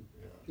 didn't he?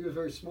 Yeah. He was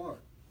very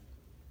smart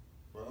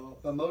Well,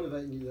 by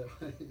motivating you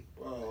that way.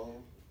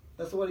 well,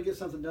 That's the way to get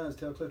something done, is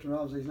tell Clifton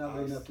Robinson he's not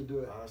big enough to do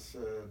it. I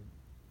said,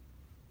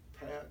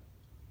 Pat,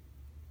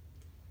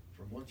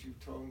 from what you've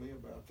told me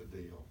about the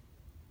deal,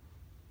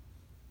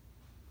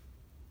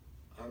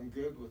 I'm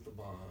good with the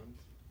bond,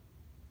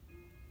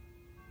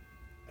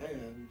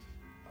 and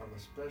I'm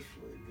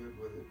especially good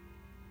with it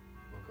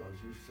because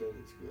you said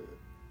it's good.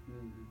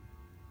 Mm-hmm.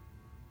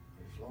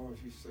 As long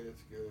as you say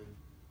it's good,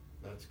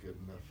 that's good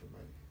enough for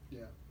me.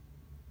 Yeah.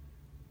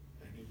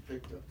 And he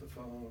picked up the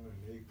phone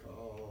and he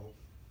called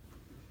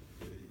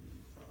the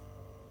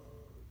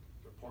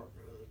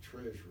Department of the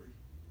Treasury.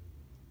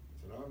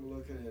 Said, I'm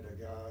looking at a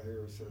guy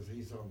here who says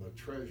he's on the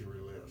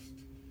Treasury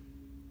list,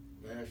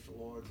 National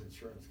Lloyd's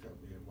Insurance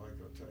Company in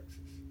Waco,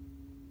 Texas.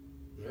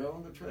 They're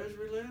on the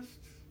Treasury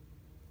list?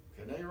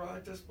 Can they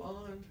write this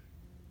bond?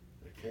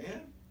 They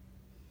can?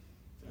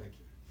 Thank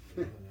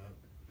you.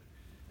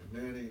 And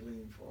then he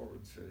leaned forward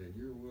and said, and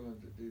you're willing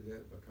to do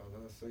that because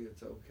I say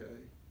it's okay?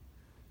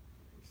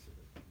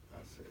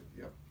 I said,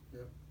 yep.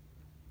 Yep.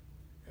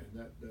 And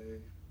that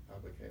day, I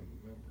became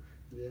a member.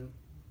 Yeah.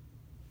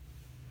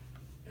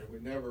 And we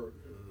never,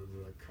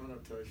 the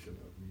connotation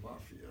of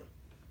mafia,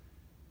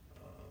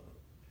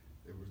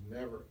 there was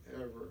never,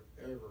 ever,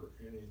 ever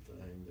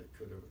anything that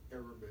could have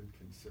ever been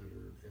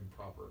considered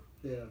improper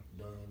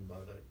done by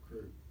that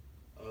group,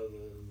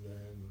 other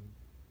than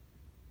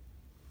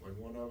when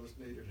one of us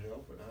needed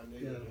help and I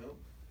needed help.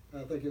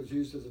 I think it was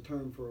used as a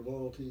term for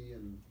loyalty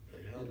and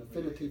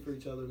affinity for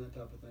each other and that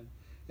type of thing.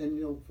 And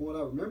you know, from what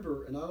I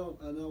remember, and I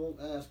won't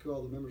ask who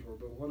all the members were,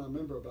 but what I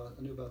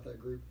knew about that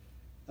group,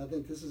 I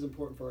think this is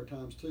important for our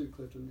times too,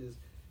 Clifton, is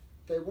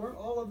they weren't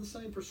all of the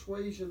same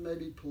persuasion,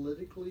 maybe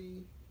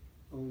politically,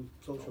 on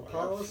social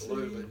policy,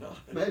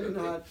 maybe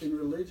not in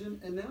religion.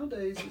 And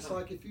nowadays, it's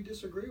like if you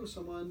disagree with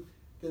someone,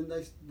 then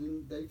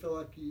they feel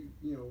like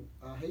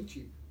I hate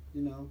you,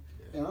 Yeah.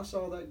 And I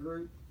saw that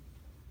group.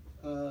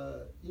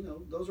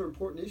 Those are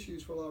important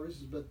issues for a lot of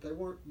reasons, but they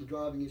weren't the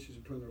driving issues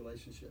between the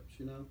relationships.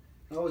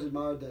 I always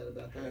admired that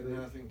about that. Had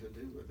nothing to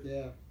do with it.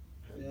 Yeah.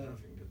 Had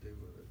nothing to do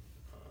with it.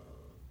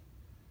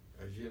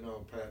 As you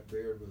know, Pat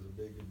Beard was a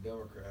big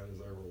Democrat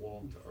as I ever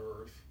walked to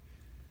earth,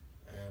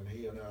 and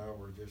he and I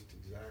were just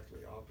exactly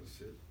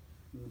opposite,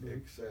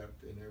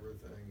 except in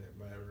everything that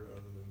mattered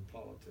other than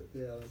politics.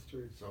 Yeah, that's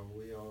true. So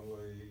we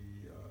only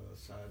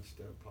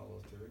sidestepped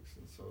politics,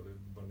 and so did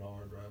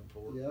Bernard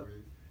Rappaport. Yep.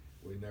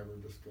 We never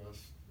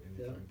discussed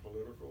anything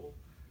political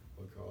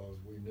because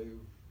we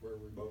knew where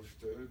we both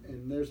stood.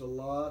 And there's a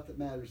lot that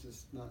matters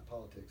that's not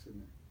politics, isn't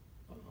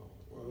there?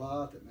 Well, a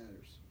lot that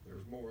matters.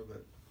 There's more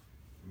that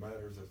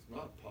matters that's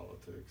not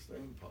politics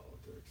than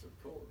politics,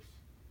 of course.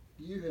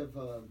 You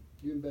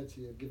and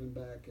Betsy have given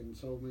back in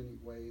so many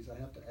ways. I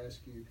have to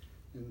ask you,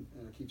 and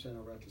I keep saying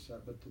I'll wrap this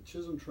up, but the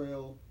Chisholm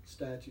Trail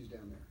statues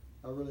down there,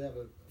 I really have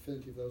an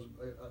affinity for those.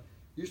 I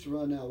used to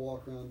run, now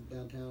walk around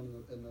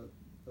downtown in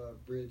the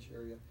bridge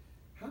area.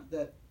 How did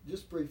that,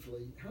 just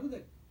briefly,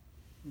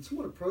 did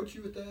someone approach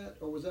you with that,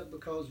 or was that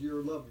because of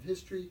your love of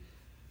history?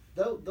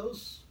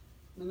 Those,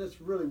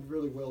 that's really,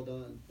 really well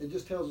done. It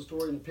just tells a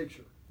story in a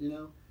picture,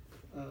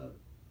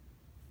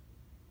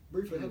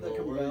 Briefly, how did that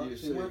come about? You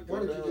see,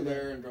 go down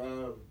there and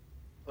drive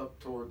up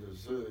toward the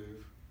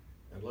zoo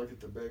and look at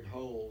the big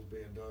holes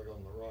being dug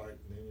on the right,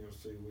 and then you'll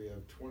see we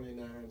have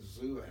 29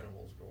 zoo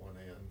animals going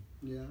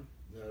in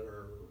that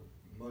are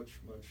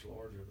much, much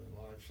larger than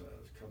life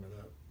size coming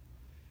up,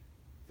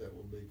 that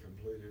will be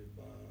completed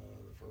by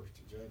the 1st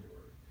of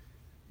January.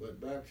 But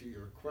back to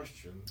your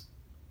question,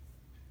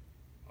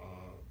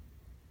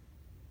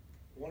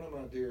 one of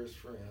my dearest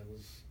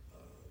friends,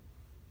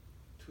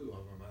 two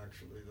of them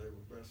actually, they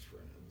were best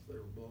friends. They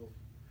were both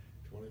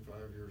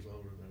 25 years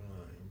older than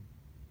I am.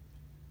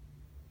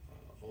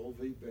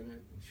 O.V.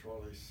 Bennett and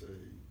Charlie C.,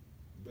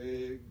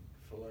 big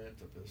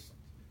philanthropists,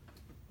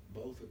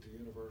 both at the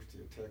University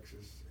of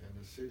Texas and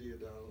the city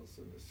of Dallas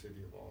and the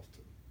city of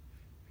Austin,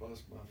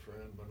 plus my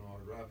friend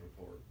Bernard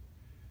Rappaport.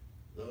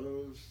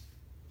 Those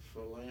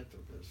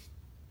philanthropists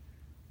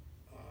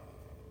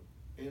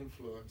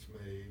influenced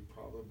me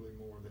probably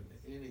more than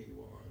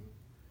anyone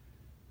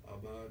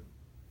about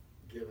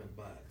giving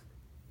back.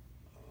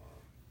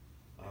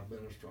 I've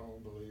been a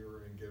strong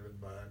believer in giving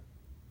back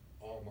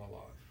all my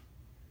life.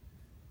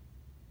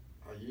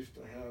 I used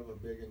to have a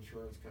big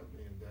insurance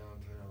company in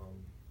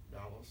downtown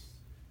Dallas,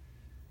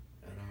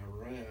 and I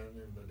ran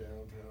in the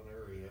downtown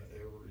area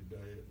every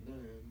day at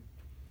noon,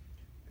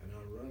 and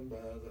I'd run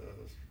by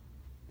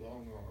the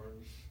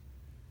Longhorns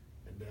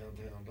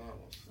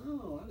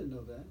Dallas. Oh, I didn't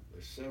know that.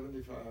 There's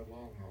 75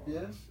 Longhorns Yeah,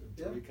 and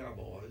yeah. 3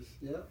 Cowboys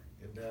Yeah.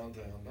 in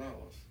downtown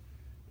Dallas.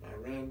 And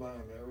I ran by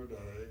them every day,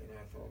 and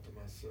I thought to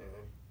myself,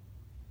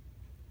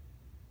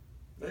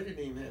 they didn't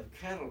even have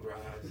cattle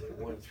drives that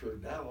went through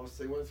Dallas.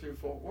 They went through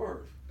Fort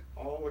Worth.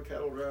 All the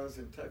cattle drives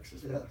in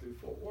Texas Yeah. went through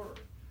Fort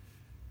Worth.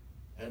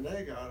 And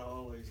they got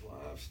all these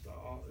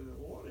livestock.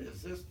 What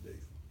is this deal?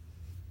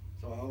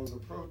 So I was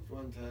approached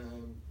one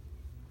time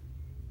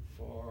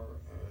for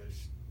a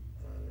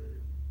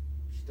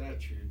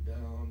statue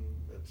down,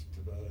 that's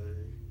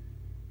today,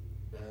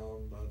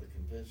 down by the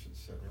convention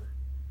center.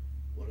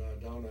 Would I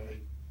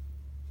donate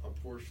a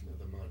portion of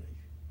the money?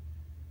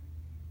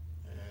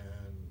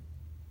 And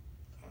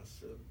I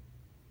said,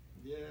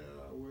 yeah,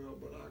 I will,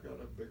 but I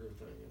got a bigger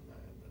thing in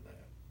mind than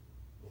that.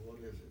 Well, what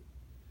is it?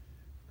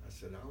 I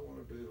said, I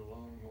want to do the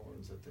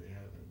Longhorns that they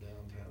have in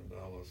downtown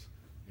Dallas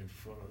in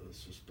front of the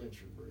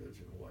suspension bridge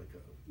in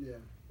Waco. Yeah.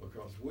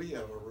 Because we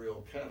have a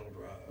real cattle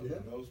drive, Yeah.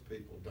 and those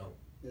people don't.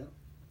 Yeah.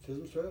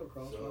 Chisholm Trail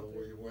across So right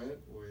there. we went,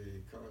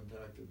 we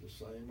contacted the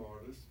same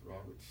artist,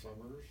 Robert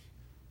Summers,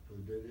 who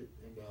did it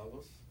in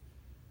Dallas.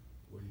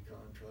 We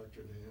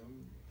contracted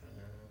him,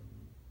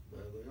 and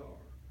there they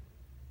are.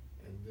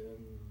 And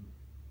then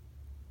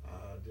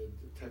I did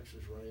the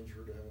Texas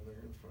Ranger down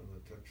there in front of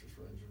the Texas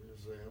Ranger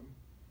Museum.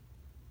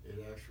 It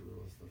actually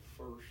was the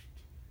first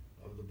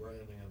of the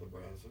branding of the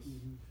Brazos.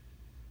 Mm-hmm.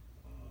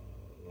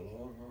 The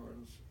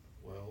Longhorns,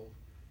 well,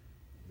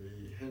 the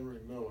Henry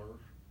Miller,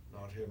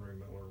 not Henry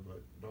Miller,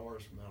 but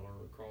Doris Miller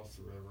across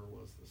the river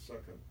was the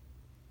second.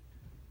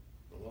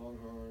 The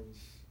Longhorns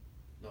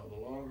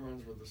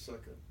were the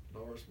second.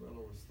 Doris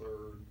Miller was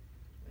third,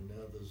 and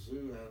now the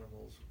zoo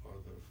animals are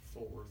the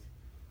fourth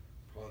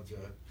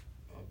project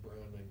of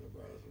branding the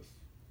Brazos.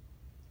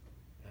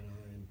 And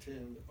I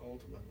intend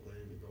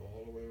ultimately to go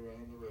all the way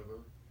around the river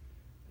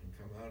and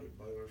come out at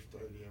Baylor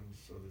Stadium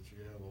so that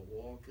you have a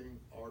walking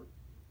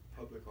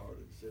public art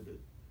exhibit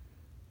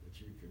that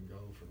you can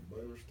go from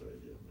Baylor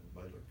Stadium and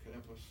Baylor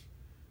campus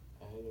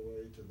all the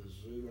way to the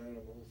zoo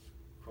animals,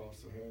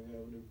 cross the Herring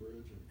Avenue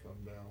Bridge, and come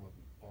down with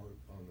art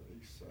on the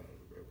east side of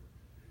the river.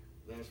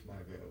 That's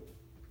my goal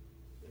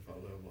if I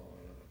live long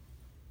enough.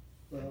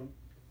 Well,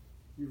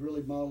 you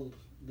really modeled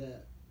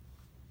that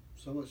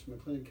so much.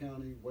 McLennan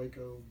County,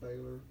 Waco,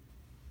 Baylor.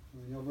 I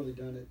mean, y'all really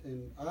done it.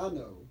 And I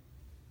know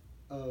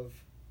of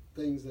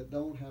things that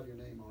don't have your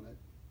name on it,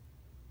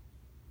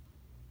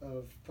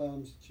 of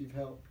funds that you've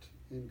helped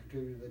and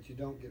contributed that you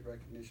don't get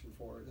recognition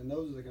for it. And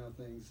those are the kind of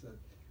things that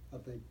I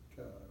think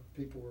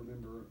people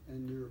remember.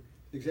 And your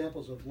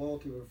examples of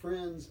loyalty with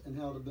friends and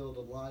how to build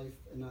a life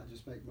and not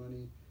just make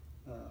money.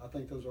 I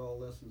think those are all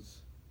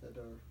lessons that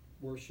are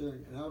worth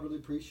sharing. And I really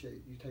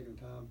appreciate you taking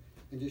the time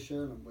and just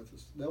sharing them with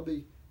us. There'll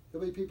be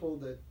people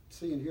that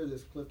see and hear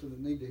this, Clifton, that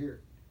need to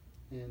hear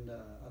it. And I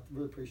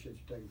really appreciate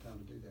you taking time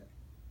to do that.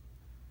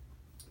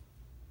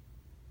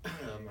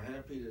 I'm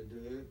happy to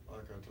do it.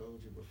 Like I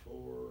told you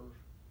before,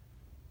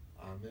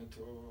 I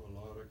mentor a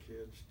lot of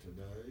kids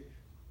today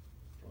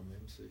from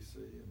MCC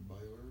and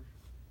Baylor,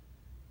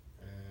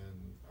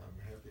 and I'm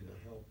happy to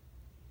help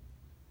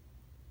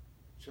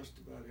just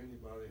about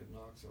anybody that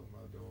knocks on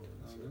my door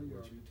and says,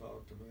 would you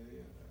talk to me?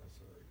 And I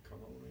say, come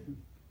on in.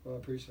 Well, I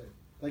appreciate it.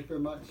 Thank you very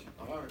much.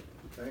 All right.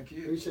 Thank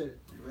you. Appreciate it.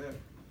 You bet.